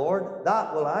desired of the Lord,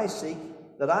 that will I seek,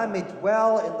 that I may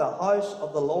dwell in the house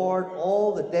of the Lord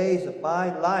all the days of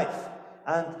my life,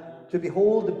 and to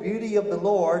behold the beauty of the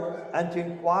Lord, and to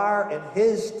inquire in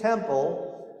His temple.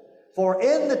 For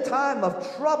in the time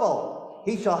of trouble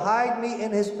He shall hide me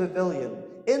in His pavilion.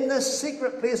 In the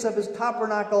secret place of His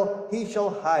tabernacle He shall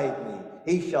hide me.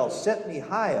 He shall set me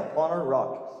high upon a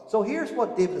rock. So here's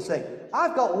what David is saying.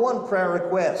 I've got one prayer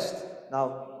request.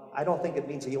 Now, I don't think it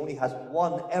means he only has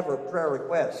one ever prayer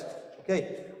request.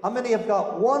 Okay, how many have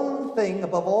got one thing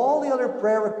above all the other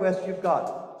prayer requests you've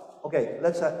got? Okay,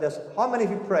 let's have this. How many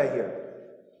of you pray here?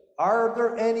 Are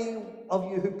there any of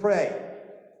you who pray?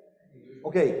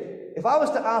 Okay, if I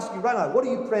was to ask you right now, what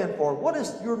are you praying for? What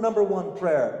is your number one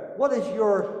prayer? What is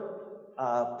your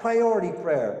priority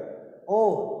prayer?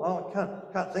 Oh,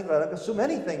 I can't think about it. I've got so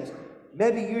many things.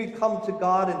 Maybe you come to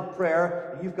God in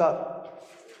prayer and you've got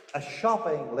a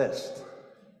shopping list.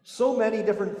 So many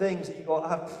different things that you go,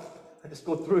 I just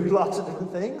go through lots of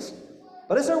different things.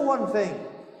 But is there one thing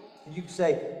you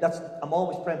say, I'm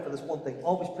always praying for this one thing,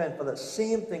 always praying for that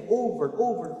same thing over and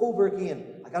over and over again.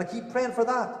 I got to keep praying for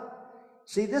that.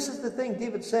 See, this is the thing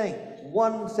David's saying.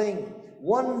 One thing,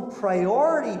 one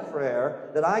priority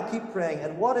prayer that I keep praying.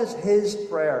 And what is his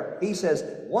prayer? He says,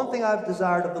 one thing I've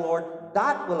desired of the Lord,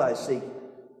 that will I seek.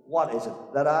 What is it?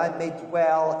 That I may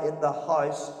dwell in the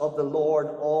house of the Lord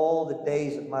all the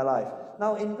days of my life.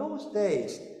 Now, in those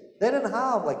days, they didn't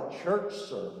have like church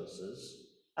services,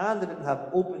 and they didn't have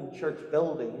open church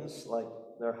buildings like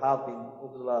there have been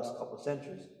over the last couple of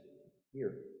centuries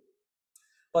here.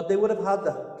 But they would have had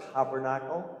the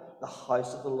tabernacle, the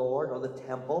house of the Lord, or the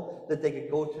temple that they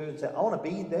could go to and say, I want to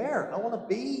be there. I want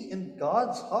to be in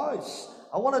God's house.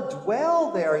 I want to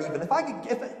dwell there even. If I could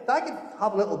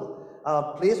have a little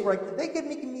place where they could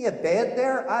make me a bed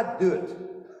there, I'd do it.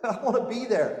 I want to be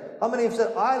there. How many have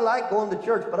said, I like going to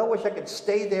church, but I wish I could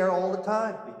stay there all the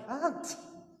time? You can't,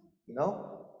 you know.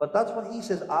 But that's what he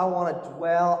says, I want to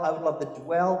dwell, I would love to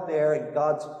dwell there in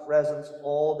God's presence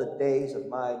all the days of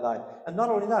my life. And not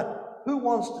only that, who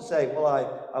wants to say, well,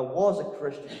 I was a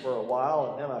Christian for a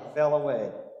while and then I fell away?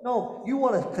 No, you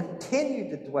want to continue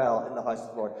to dwell in the house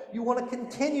of the Lord. You want to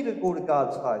continue to go to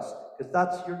God's house, because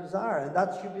that's your desire, and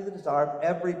that should be the desire of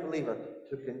every believer,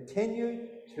 to continue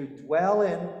to dwell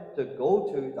in, to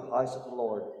go to the house of the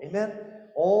Lord. Amen?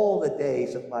 All the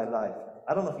days of my life.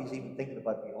 I don't know if he's even thinking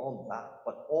about beyond that,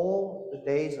 but all the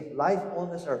days of life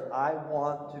on this earth, I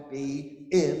want to be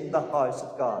in the house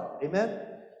of God. Amen?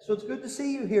 So it's good to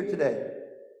see you here today.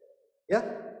 Yeah?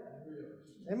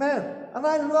 Amen. And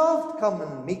I loved coming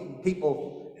and meeting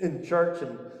people in church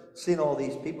and seeing all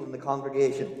these people in the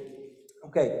congregation.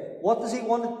 Okay, what does he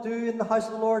want to do in the house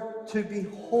of the Lord? To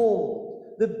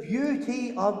behold the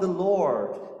beauty of the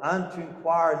Lord and to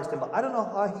inquire in his temple. I don't know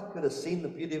how he could have seen the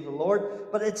beauty of the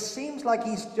Lord, but it seems like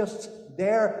he's just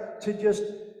there to just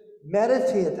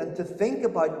meditate and to think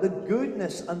about the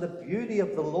goodness and the beauty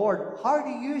of the Lord. How do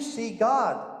you see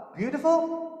God?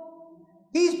 Beautiful?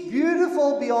 He's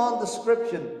beautiful beyond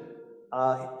description.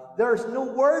 There's no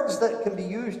words that can be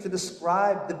used to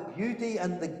describe the beauty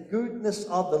and the goodness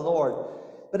of the Lord.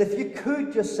 But if you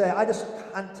could just say, I just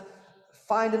can't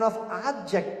find enough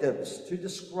adjectives to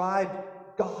describe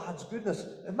God's goodness.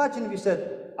 Imagine if you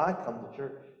said, I come to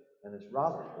church and it's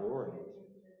rather boring.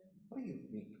 What do you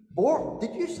mean? Bored?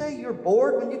 Did you say you're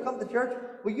bored when you come to church?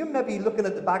 Well, you may be looking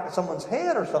at the back of someone's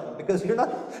head or something, because you're not.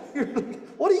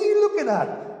 What are you looking at?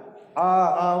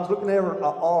 I was looking over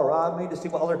all around me to see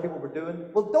what other people were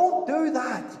doing. Well, don't do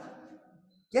that.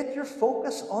 Get your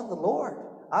focus on the Lord.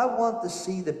 I want to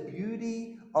see the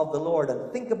beauty of the Lord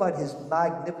and think about his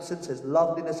magnificence, his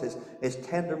loveliness, his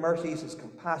tender mercies, his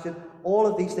compassion, all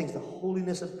of these things, the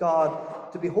holiness of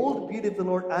God. To behold the beauty of the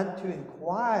Lord and to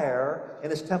inquire in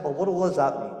his temple. What does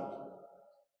that mean?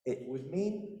 It would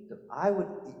mean that I would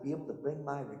be able to bring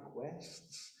my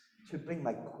requests, to bring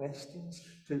my questions,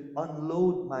 to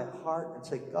unload my heart and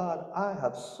say, God, I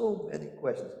have so many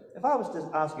questions. If I was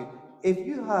to ask you, if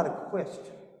you had a question,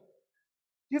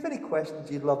 do you have any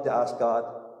questions you'd love to ask God?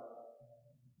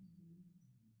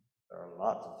 There are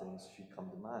lots of things that should come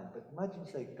to mind. But imagine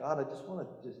say, God, I just want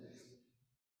to just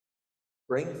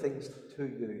bring things to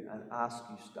you and ask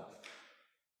you stuff.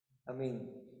 I mean,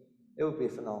 it would be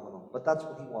phenomenal. But that's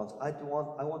what he wants. I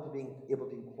want to be able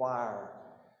to inquire.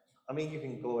 I mean, you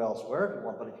can go elsewhere if you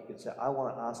want, but if you could say, I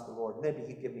want to ask the Lord, maybe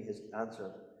he'd give me his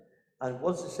answer. And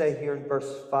what does it say here in verse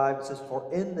 5? It says,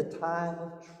 for in the time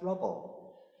of trouble.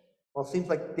 Well, it seems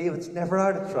like David's never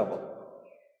out of trouble.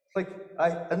 It's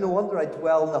like, and no wonder I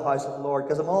dwell in the house of the Lord,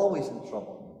 because I'm always in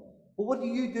trouble. But what do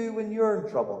you do when you're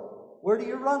in trouble? Where do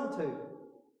you run to?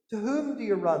 To whom do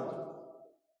you run?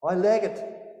 I leg it.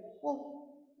 Well,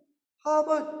 how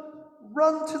about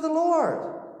run to the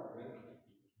Lord?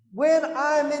 When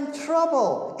I'm in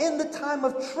trouble, in the time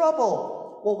of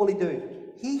trouble, what will he do?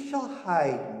 He shall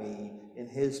hide me in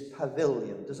his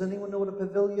pavilion. Does anyone know what a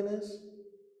pavilion is?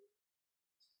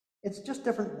 It's just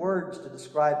different words to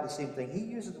describe the same thing. He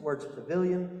uses the words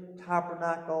pavilion,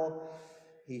 tabernacle,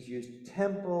 he's used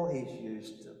temple, he's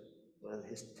used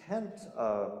his tent,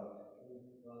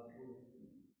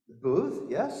 booth,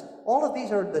 yes. All of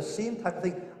these are the same type of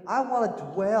thing. I want to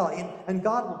dwell in, and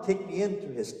God will take me into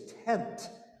his tent,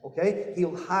 okay?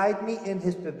 He'll hide me in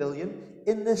his pavilion,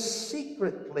 in the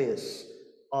secret place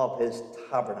of his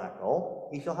tabernacle.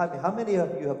 He shall hide me. How many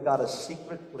of you have got a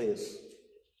secret place?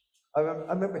 I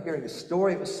remember hearing a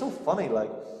story. It was so funny.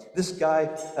 Like this guy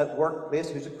at workplace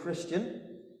who's a Christian,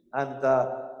 and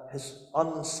his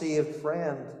unsaved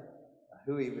friend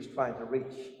who he was trying to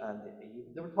reach, and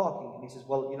they were talking, and he says,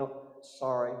 well,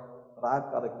 sorry, but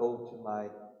I've got to go to my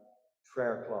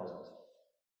prayer closet.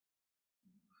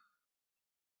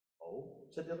 Oh,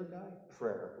 said the other guy,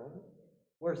 prayer closet?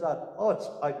 Where's that? Oh, it's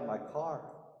out in my car.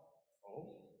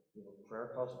 Oh,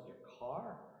 prayer closet in your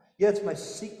car? Yeah, it's my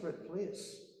secret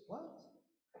place. What?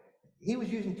 He was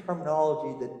using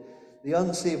terminology that the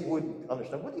unsaved wouldn't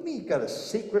understand. What do you mean you've got a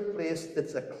secret place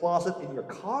that's a closet in your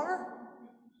car?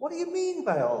 What do you mean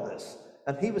by all this?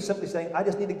 And he was simply saying, I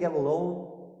just need to get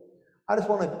alone. I just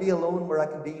want to be alone where I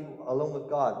can be alone with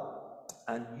God.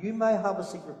 And you may have a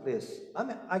secret place. I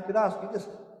mean, I could ask you this,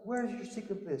 where's your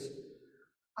secret place?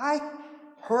 I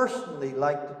personally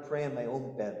like to pray in my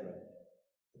own bedroom,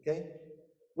 okay?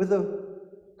 With the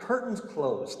curtains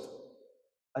closed.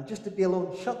 And just to be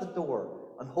alone, shut the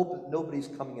door and hope that nobody's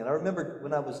coming in. I remember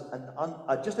when I was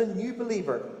just a new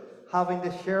believer, having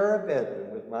to share a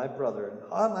bedroom with my brother, and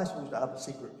how am I supposed to have a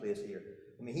secret place here?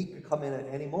 I mean, he could come in at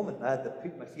any moment, and I had to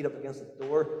put my feet up against the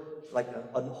door,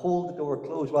 and hold the door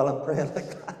closed while I'm praying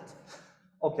like that.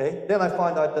 Okay, then I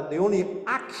found out that the only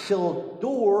actual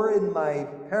door in my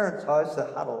parents' house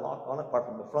that had a lock on it, apart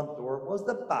from the front door, was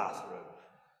the bathroom.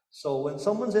 So when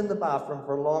someone's in the bathroom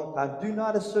for a long time, do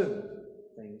not assume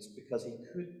things, because he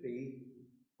could be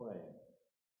praying.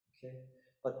 Okay?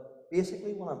 But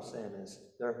basically what I'm saying is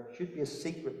there should be a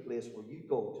secret place where you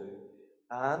go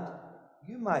to, and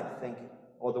you might think,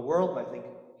 or the world might think,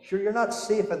 sure, you're not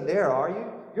safe in there, are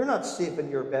you? You're not safe in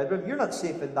your bedroom. You're not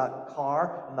safe in that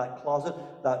car, in that closet,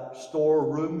 that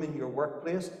storeroom in your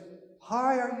workplace. How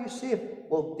are you safe?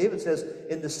 Well, David says,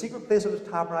 in the secret place of his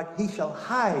tabernacle, he shall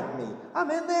hide me. I'm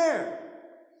in there.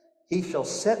 He shall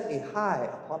set me high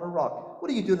upon a rock. What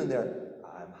are you doing in there?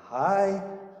 I'm high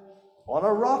on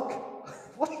a rock.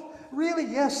 What? Really?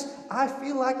 Yes, I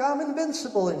feel like I'm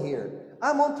invincible in here.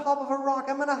 I'm on top of a rock.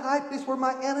 I'm in a high place where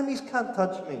my enemies can't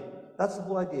touch me. That's the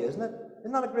whole idea, isn't it?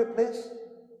 Isn't that a great place?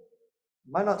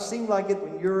 It might not seem like it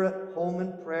when you're at home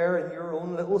in prayer in your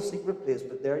own little secret place,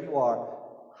 but there you are,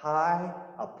 high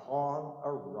upon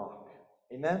a rock.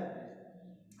 Amen?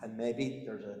 And maybe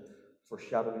there's a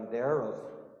foreshadowing there of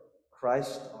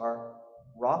Christ, our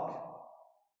rock,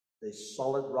 the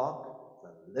solid rock,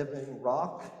 the living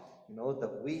rock,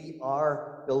 that we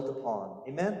are built upon.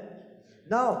 Amen?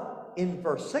 Now, in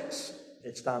verse 6,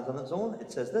 it stands on its own.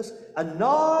 It says this, and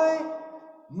now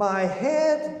My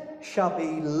head shall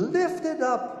be lifted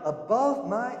up above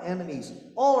my enemies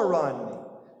all around me.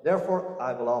 Therefore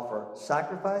I will offer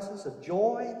sacrifices of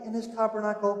joy in his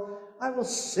tabernacle. I will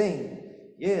sing.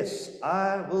 Yes,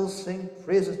 I will sing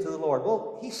praises to the Lord.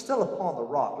 Well, he's still upon the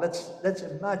rock. Let's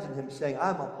imagine him saying,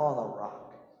 I'm upon a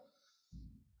rock.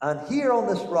 And here on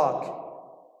this rock,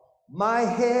 my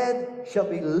head shall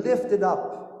be lifted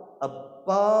up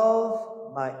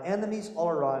above my enemies all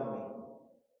around me.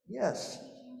 Yes.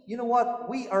 You know what?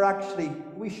 We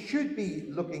should be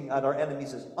looking at our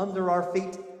enemies as under our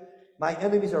feet. My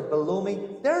enemies are below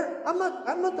me. I'm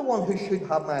not the one who should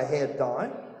have my head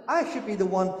down. I should be the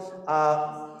one.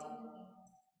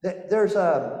 There's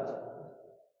a.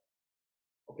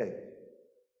 Okay.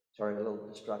 Sorry, a little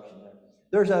distraction there.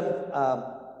 There's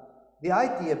the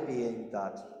idea being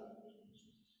that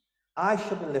I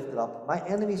shall be lifted up. My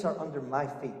enemies are under my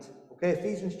feet. Okay,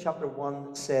 Ephesians chapter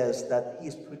 1 says that he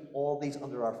has put all these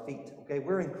under our feet. Okay,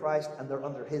 we're in Christ and they're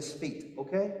under his feet.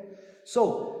 Okay,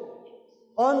 so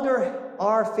under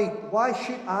our feet, why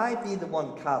should I be the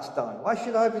one cast down? Why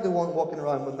should I be the one walking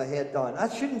around with my head down?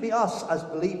 That shouldn't be us as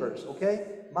believers. Okay,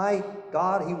 my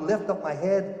God, he will lift up my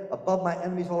head above my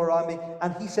enemies all around me,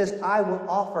 and he says, I will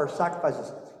offer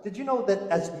sacrifices. Did you know that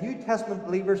as New Testament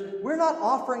believers, we're not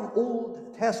offering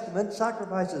Old Testament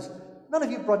sacrifices? None of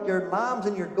you brought your lambs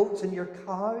and your goats and your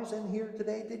cows in here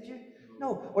today, did you?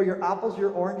 No. Or your apples,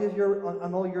 your oranges,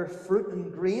 and all your fruit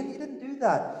and grain. You didn't do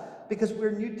that because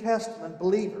we're New Testament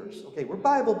believers. Okay, we're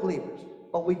Bible believers.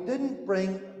 But we didn't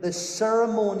bring the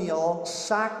ceremonial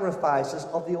sacrifices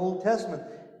of the Old Testament.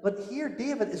 But here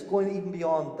David is going even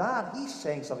beyond that. He's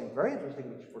saying something very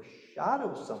interesting which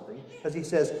foreshadows something, because he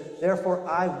says, therefore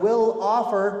I will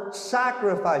offer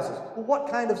sacrifices. Well,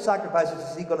 what kind of sacrifices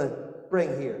is he going to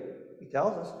bring here? He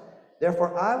tells us,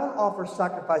 therefore I will offer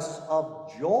sacrifices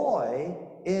of joy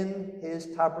in his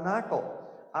tabernacle.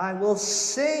 I will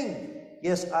sing.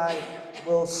 Yes, I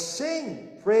will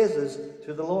sing praises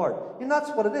to the Lord. And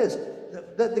that's what it is.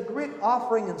 The great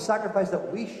offering and sacrifice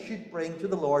that we should bring to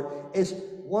the Lord is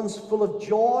one's full of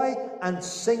joy and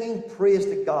singing praise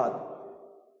to God.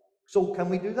 So can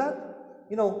we do that?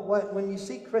 You know, when you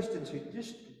see Christians who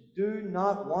just do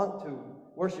not want to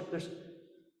worship,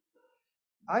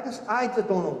 I just don't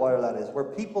know where that is, where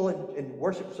people in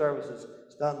worship services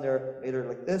stand there either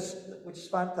like this, which is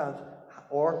 5 times,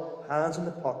 or hands in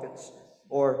the pockets,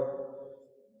 or,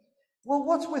 well,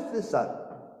 what's with this that?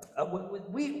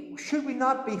 Should we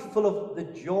not be full of the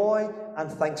joy and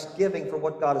thanksgiving for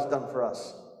what God has done for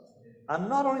us? And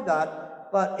not only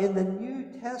that, but in the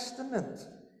New Testament,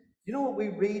 you know what we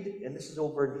read, and this is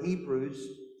over in Hebrews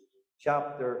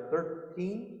chapter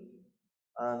 13,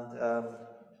 and I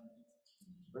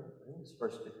think it's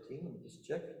verse 15, let me just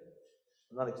check.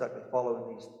 I'm not exactly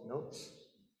following these notes.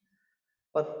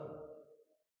 But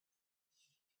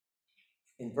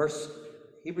in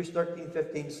Hebrews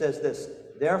 13:15 says this,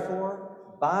 therefore,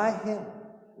 by him,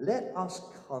 let us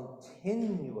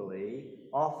continually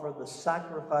offer the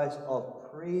sacrifice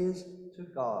of praise to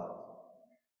God.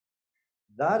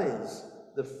 That is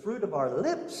the fruit of our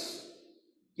lips,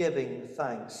 giving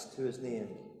thanks to his name.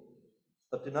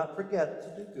 But do not forget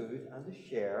to do good and to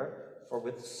share, for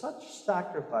with such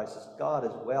sacrifices God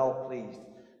is well pleased.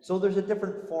 So there's a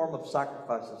different form of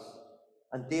sacrifices.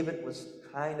 And David was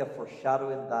kind of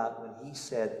foreshadowing that when he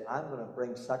said, I'm going to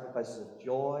bring sacrifices of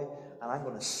joy and I'm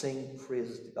going to sing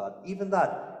praises to God. Even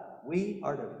that, we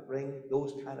are to bring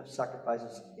those kind of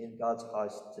sacrifices in God's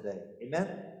house today.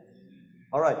 Amen?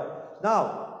 All right.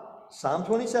 Now, Psalm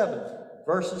 27,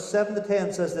 verses 7 to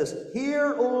 10 says this,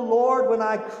 hear, O Lord, when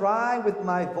I cry with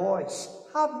my voice.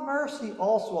 Have mercy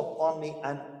also upon me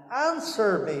and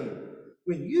answer me.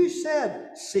 When you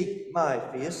said, seek my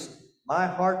face, my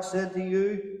heart said to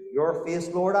you, your face,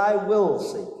 Lord, I will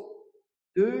seek.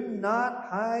 Do not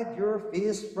hide your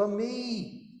face from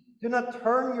me. Do not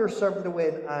turn your servant away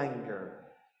in anger.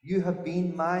 You have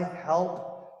been my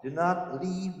help. Do not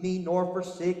leave me nor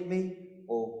forsake me,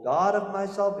 O God of my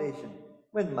salvation.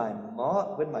 When my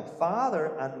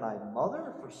father and my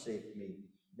mother forsake me,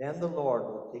 then the Lord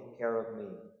will take care of me.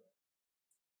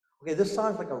 Okay, this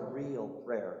sounds like a real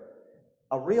prayer.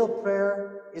 A real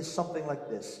prayer is something like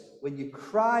this. When you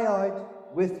cry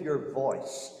out with your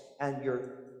voice and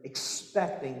you're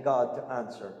expecting God to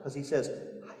answer. Because he says,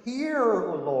 hear,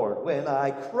 O Lord, when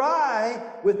I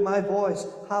cry with my voice,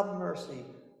 have mercy.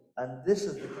 And this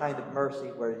is the kind of mercy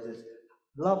where he says,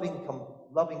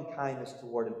 loving kindness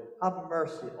toward him. Have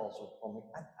mercy also upon me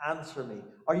and answer me.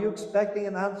 Are you expecting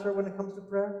an answer when it comes to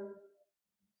prayer?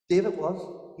 David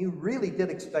was. He really did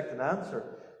expect an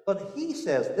answer. But he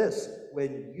says this,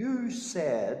 when you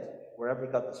said, wherever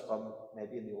he got this from,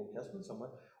 maybe in the Old Testament somewhere,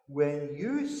 when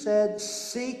you said,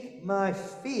 seek my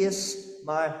face,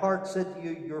 my heart said to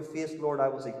you, your face, Lord, I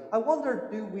will seek. I wonder,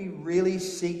 do we really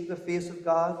seek the face of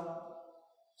God?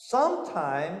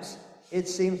 Sometimes it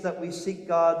seems that we seek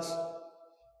God's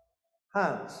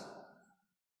hands.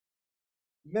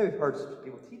 You may have heard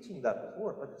people teaching that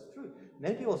before, but it's true.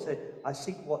 Many people say, I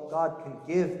seek what God can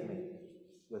give me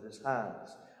with his hands.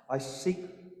 I seek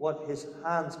what his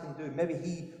hands can do. Maybe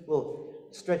he will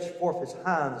stretch forth his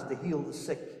hands to heal the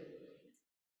sick.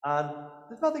 And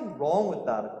there's nothing wrong with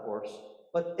that, of course.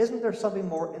 But isn't there something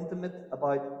more intimate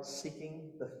about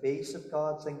seeking the face of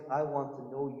God, saying, I want to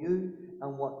know you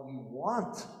and what you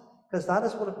want? Because that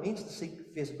is what it means to seek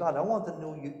the face of God. I want to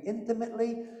know you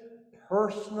intimately,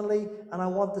 personally, and I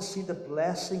want to see the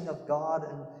blessing of God,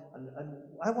 and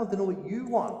I want to know what you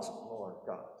want, Lord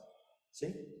God.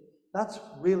 See? That's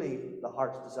really the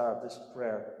heart's desire of this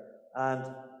prayer.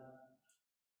 And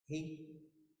he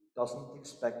doesn't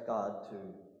expect God to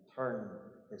turn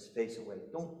his face away.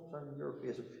 Don't turn your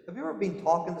face away. Have you ever been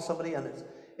talking to somebody and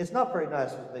it's not very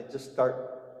nice when they just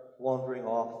start wandering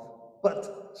off?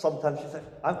 But sometimes you think,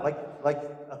 I'm like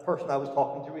a person I was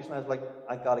talking to recently, I was like,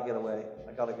 I gotta get away.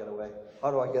 I gotta get away.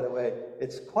 How do I get away?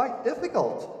 It's quite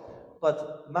difficult.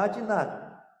 But imagine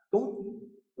that.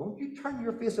 Don't you turn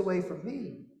your face away from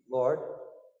me, Lord.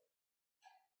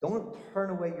 Don't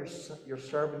turn away your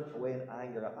servant away in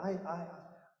anger.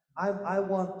 I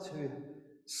want to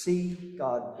see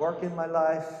God work in my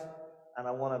life, and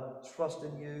I want to trust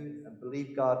in you and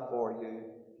believe God for you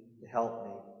to help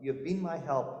me. You have been my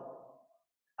help.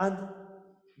 And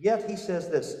yet he says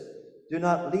this, do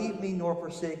not leave me nor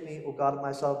forsake me, O God of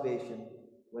my salvation.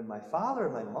 When my father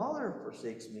and my mother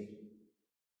forsakes me,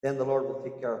 then the Lord will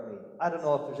take care of me. I don't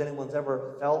know if there's anyone's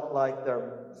ever felt like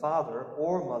their father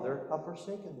or mother have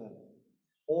forsaken them,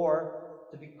 or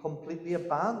to be completely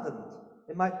abandoned.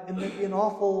 It might be an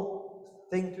awful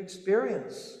thing to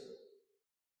experience.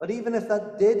 But even if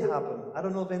that did happen, I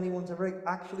don't know if anyone's ever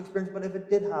actually experienced, but if it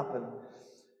did happen,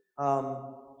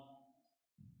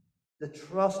 the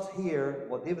trust here,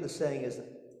 what David is saying is that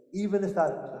even if that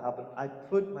was to happen, I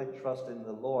put my trust in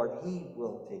the Lord. He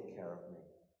will take care of me.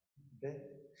 Okay?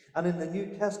 And in the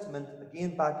New Testament,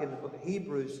 again back in the book of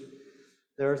Hebrews,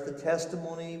 there's the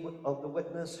testimony of the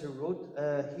witness who wrote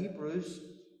Hebrews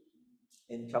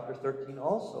in chapter 13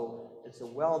 also. It's a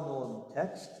well-known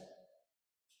text.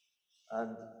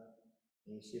 And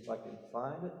let me see if I can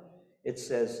find it. It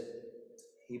says,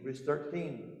 Hebrews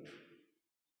 13,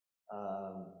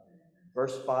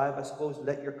 verse 5, I suppose,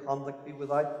 let your conduct be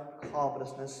without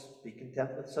covetousness. Be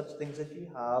content with such things as you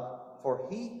have. For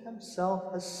he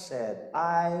himself has said,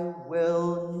 I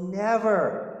will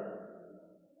never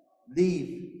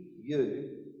leave you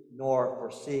nor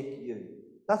forsake you.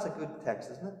 That's a good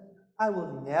text, isn't it? I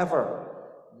will never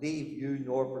leave you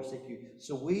nor forsake you.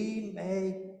 So we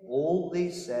may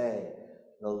boldly say,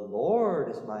 the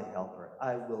Lord is my helper.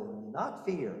 I will not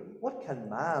fear. What can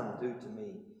man do to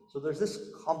me? So there's this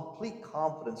complete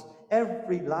confidence.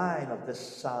 Every line of this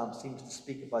psalm seems to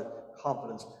speak about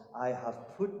confidence. I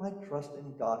have put my trust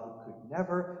in God who could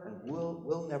never and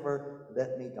will never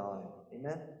let me down.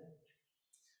 Amen?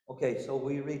 Okay, so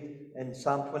we read in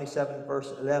Psalm 27,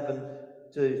 verse 11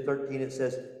 to 13, it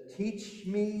says, teach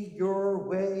me your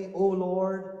way, O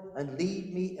Lord, and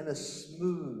lead me in a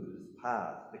smooth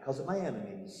path because of my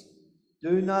enemies.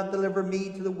 Do not deliver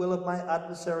me to the will of my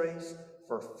adversaries,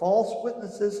 for false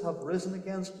witnesses have risen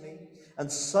against me,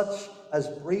 and such as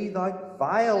breathe out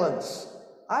violence.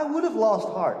 I would have lost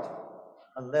heart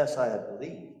unless I had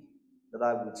believed that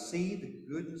I would see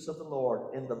the goodness of the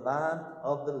Lord in the land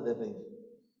of the living.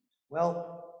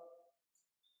 Well,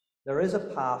 there is a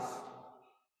path.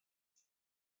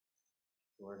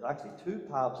 There's actually two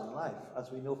paths in life, as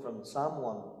we know from Psalm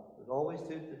 1. There's always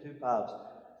the two paths.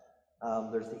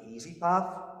 There's the easy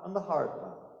path and the hard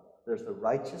path. There's the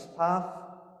righteous path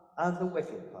and the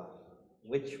wicked path.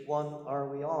 Which one are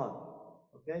we on?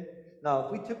 Okay? Now,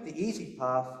 if we took the easy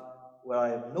path, where I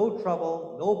have no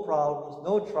trouble, no problems,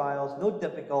 no trials, no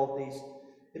difficulties,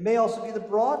 it may also be the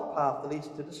broad path that leads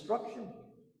to destruction.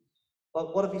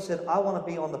 But what if he said, I want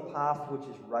to be on the path which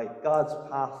is right, God's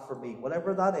path for me,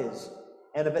 whatever that is.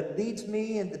 And if it leads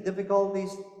me into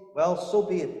difficulties, well, so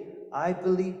be it. I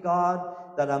believe God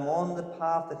that I'm on the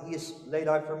path that he has laid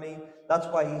out for me. That's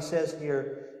why he says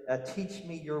here, teach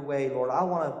me your way, Lord. I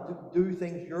want to do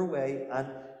things your way and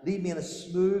lead me in a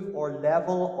smooth or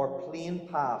level or plain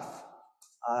path.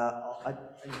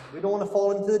 We don't want to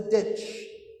fall into the ditch,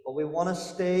 but we want to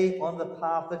stay on the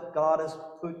path that God has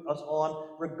put us on,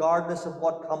 regardless of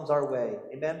what comes our way.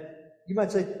 Amen? You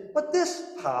might say, but this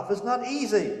path is not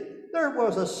easy. There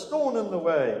was a stone in the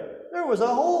way. There was a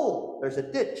hole. There's a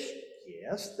ditch.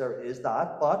 Yes, there is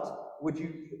that, but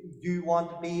do you want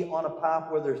to be on a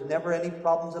path where there's never any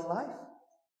problems in life?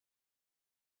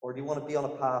 Or do you want to be on a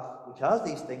path which has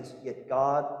these things, yet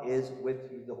God is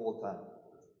with you the whole time?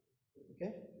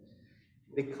 Okay?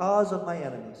 Because of my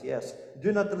enemies, yes.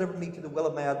 Do not deliver me to the will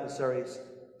of my adversaries,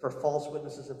 for false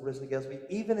witnesses have risen against me.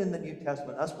 Even in the New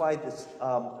Testament, that's why there's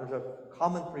a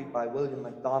commentary by William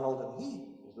Macdonald, and he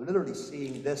is literally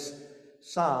seeing this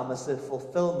psalm as the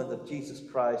fulfillment of Jesus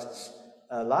Christ's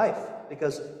life.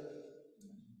 Because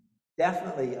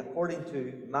definitely, according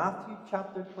to Matthew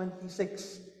chapter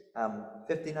 26,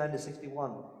 59 to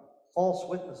 61, false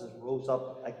witnesses rose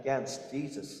up against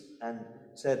Jesus and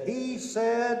said, he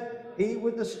said he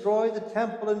would destroy the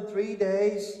temple in 3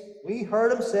 days. We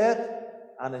heard him say it.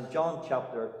 And in John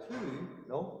chapter 2,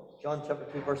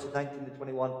 verses 19 to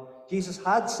 21, Jesus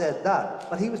had said that,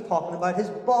 but he was talking about his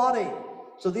body.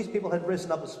 So these people had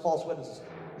risen up as false witnesses.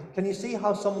 Can you see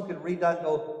how someone could read that and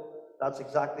go, that's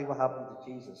exactly what happened to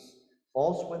Jesus?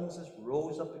 False witnesses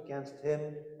rose up against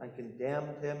him and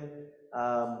condemned him,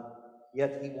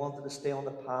 yet he wanted to stay on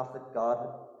the path that God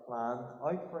had planned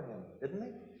out for him, didn't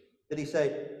he? Did he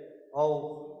say,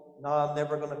 oh, no, I'm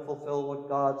never going to fulfill what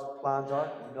God's plans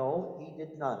are? No, he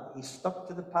did not. He stuck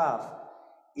to the path,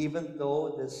 even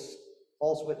though this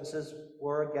false witnesses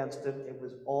were against him. It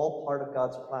was all part of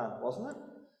God's plan, wasn't it?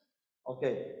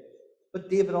 Okay. But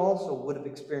David also would have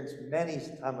experienced many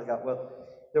times like that. Well,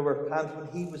 there were times when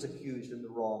he was accused in the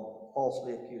wrong,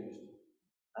 falsely accused.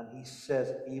 And he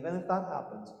says, even if that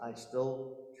happens, I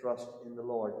still trust in the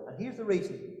Lord. And here's the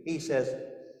reason. He says,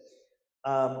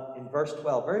 in verse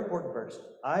 12, very important verse,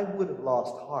 I would have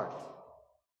lost heart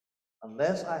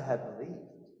unless I had believed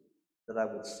that I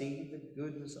would see the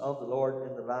goodness of the Lord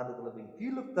in the land of the living. If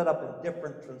you look that up in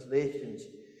different translations,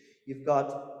 you've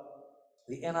got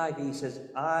the NIV says,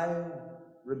 I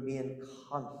remain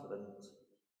confident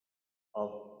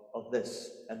of this.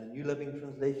 And the New Living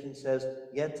Translation says,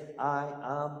 yet I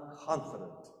am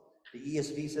confident. The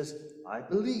ESV says, I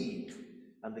believe.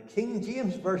 And the King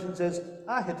James Version says,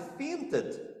 I had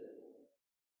fainted.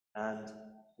 And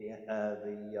the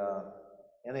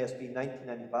NASB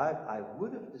 1995, I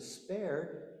would have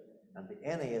despaired. And the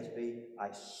NASB, I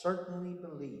certainly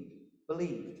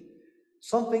believed.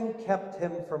 Something kept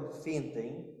him from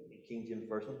fainting, in King James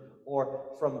Version,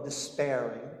 or from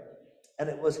despairing, and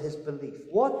it was his belief.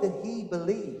 What did he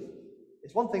believe?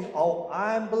 It's one thing, oh,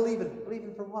 I'm believing.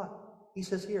 Believing for what? He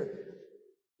says here,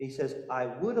 he says, I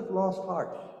would have lost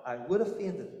heart. I would have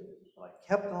fainted, but I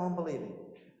kept on believing.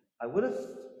 I would have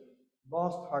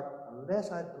lost heart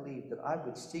unless I believed that I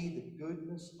would see the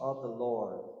goodness of the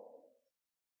Lord.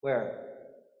 Where?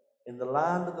 In the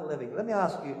land of the living. Let me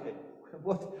ask you,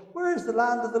 where is the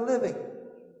land of the living?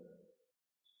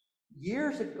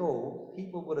 Years ago,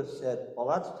 people would have said, well,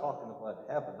 that's talking about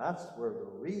heaven. That's where the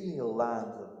real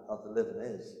land of the living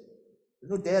is. There's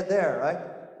no dead there, right?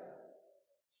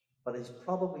 But he's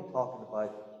probably talking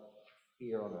about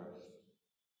here on earth,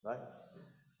 right?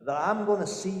 That I'm going to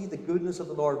see the goodness of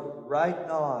the Lord right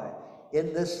now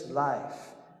in this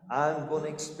life. I'm going to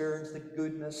experience the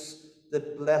goodness,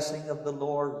 the blessing of the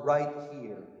Lord right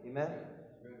here. Amen?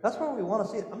 That's where we want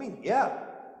to see it. I mean, yeah.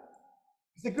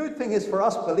 The good thing is for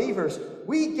us believers,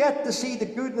 we get to see the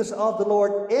goodness of the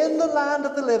Lord in the land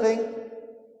of the living,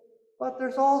 but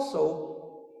there's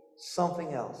also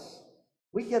something else.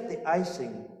 We get the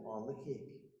icing on the cake.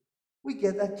 We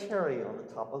get a cherry on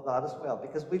the top of that as well,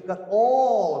 because we've got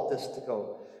all of this to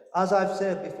go. As I've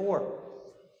said before,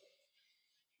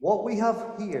 what we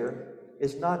have here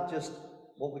is not just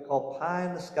what we call pie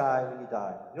in the sky when you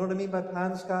die. You know what I mean by pie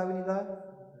in the sky when you die?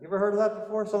 You ever heard of that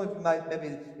before? Some of you might, maybe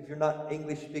if you're not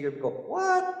English speaker, go,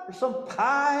 what? There's some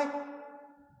pie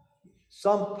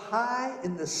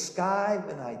in the sky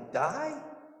when I die?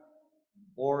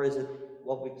 Or is it,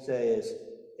 what we'd say is,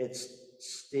 it's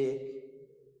steak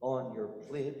on your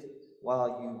plate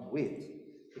while you wait?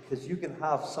 Because you can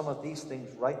have some of these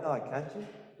things right now, can't you?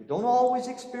 We don't always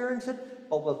experience it,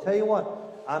 but we'll tell you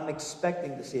what, I'm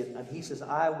expecting to see it. And he says,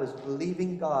 I was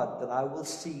believing God that I will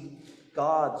see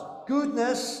God's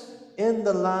goodness in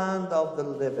the land of the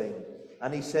living.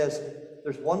 And he says,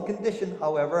 there's one condition,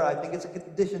 however, I think it's a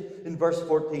condition in verse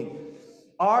 14.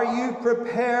 Are you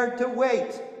prepared to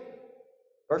wait?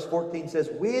 Verse 14 says,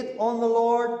 wait on the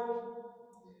Lord,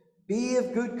 be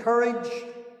of good courage,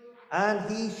 and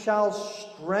he shall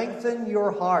strengthen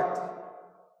your heart.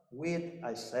 Wait,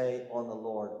 I say, on the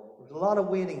Lord. There's a lot of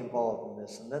waiting involved in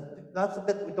this, and that's a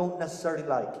bit we don't necessarily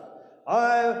like.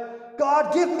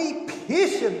 God, give me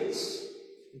patience.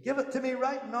 Give it to me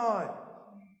right now.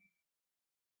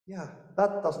 Yeah,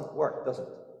 that doesn't work, does it?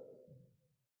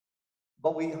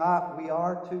 But we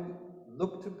are to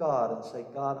look to God and say,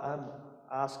 God, I'm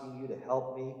asking you to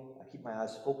help me. I keep my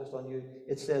eyes focused on you.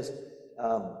 It says,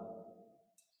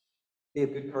 be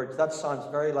of good courage. That sounds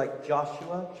very like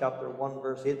Joshua chapter 1,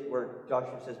 verse 8, where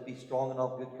Joshua says, be strong and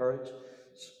of good courage.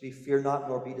 Be fear not,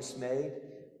 nor be dismayed.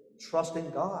 Trust in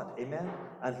God. Amen.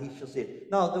 And he shall see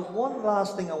it. Now, the one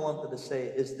last thing I wanted to say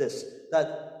is this,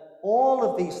 that all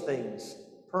of these things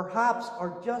perhaps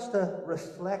are just a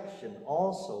reflection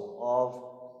also of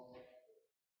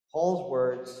Paul's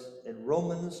words in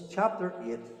Romans chapter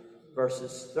 8,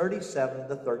 verses 37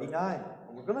 to 39.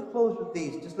 And we're going to close with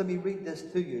these. Just let me read this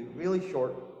to you, really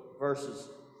short verses.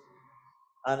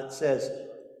 And it says,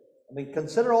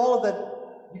 consider all of that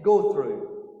you go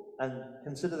through, and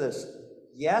consider this.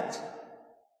 Yet,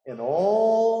 in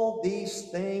all these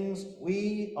things,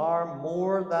 we are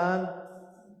more than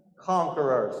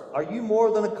conquerors. Are you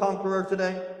more than a conqueror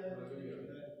today?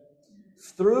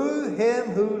 Through him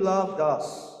who loved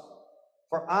us.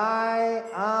 For I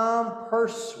am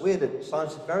persuaded,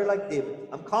 sounds very like David,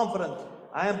 I'm confident,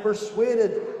 I am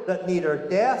persuaded that neither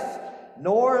death,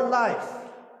 nor life,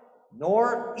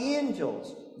 nor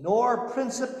angels, nor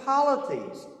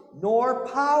principalities, nor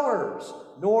powers,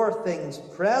 nor things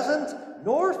present,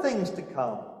 nor things to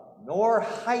come, nor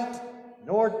height,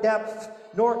 nor depth,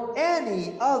 nor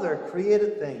any other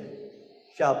created thing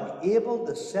shall be able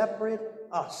to separate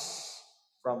us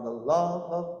from the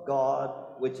love of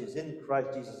God which is in Christ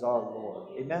Jesus our Lord.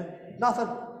 Amen? Nothing.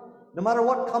 No matter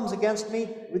what comes against me,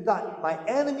 with that, my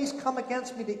enemies come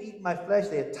against me to eat my flesh.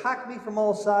 They attack me from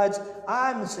all sides.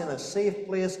 I'm in a safe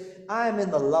place. I'm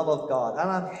in the love of God, and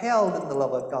I'm held in the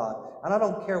love of God. And I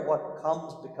don't care what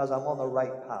comes because I'm on the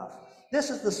right path. This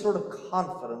is the sort of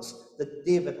confidence that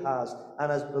David has,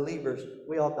 and as believers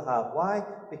we ought to have. Why?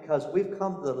 Because we've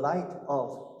come to the light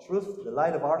of truth, the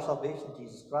light of our salvation,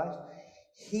 Jesus Christ.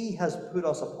 He has put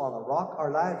us upon a rock.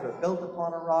 Our lives are built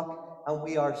upon a rock, and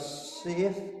we are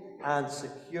safe and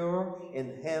secure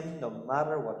in him no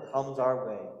matter what comes our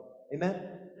way. Amen?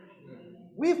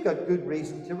 We've got good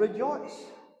reason to rejoice.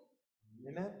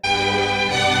 Amen?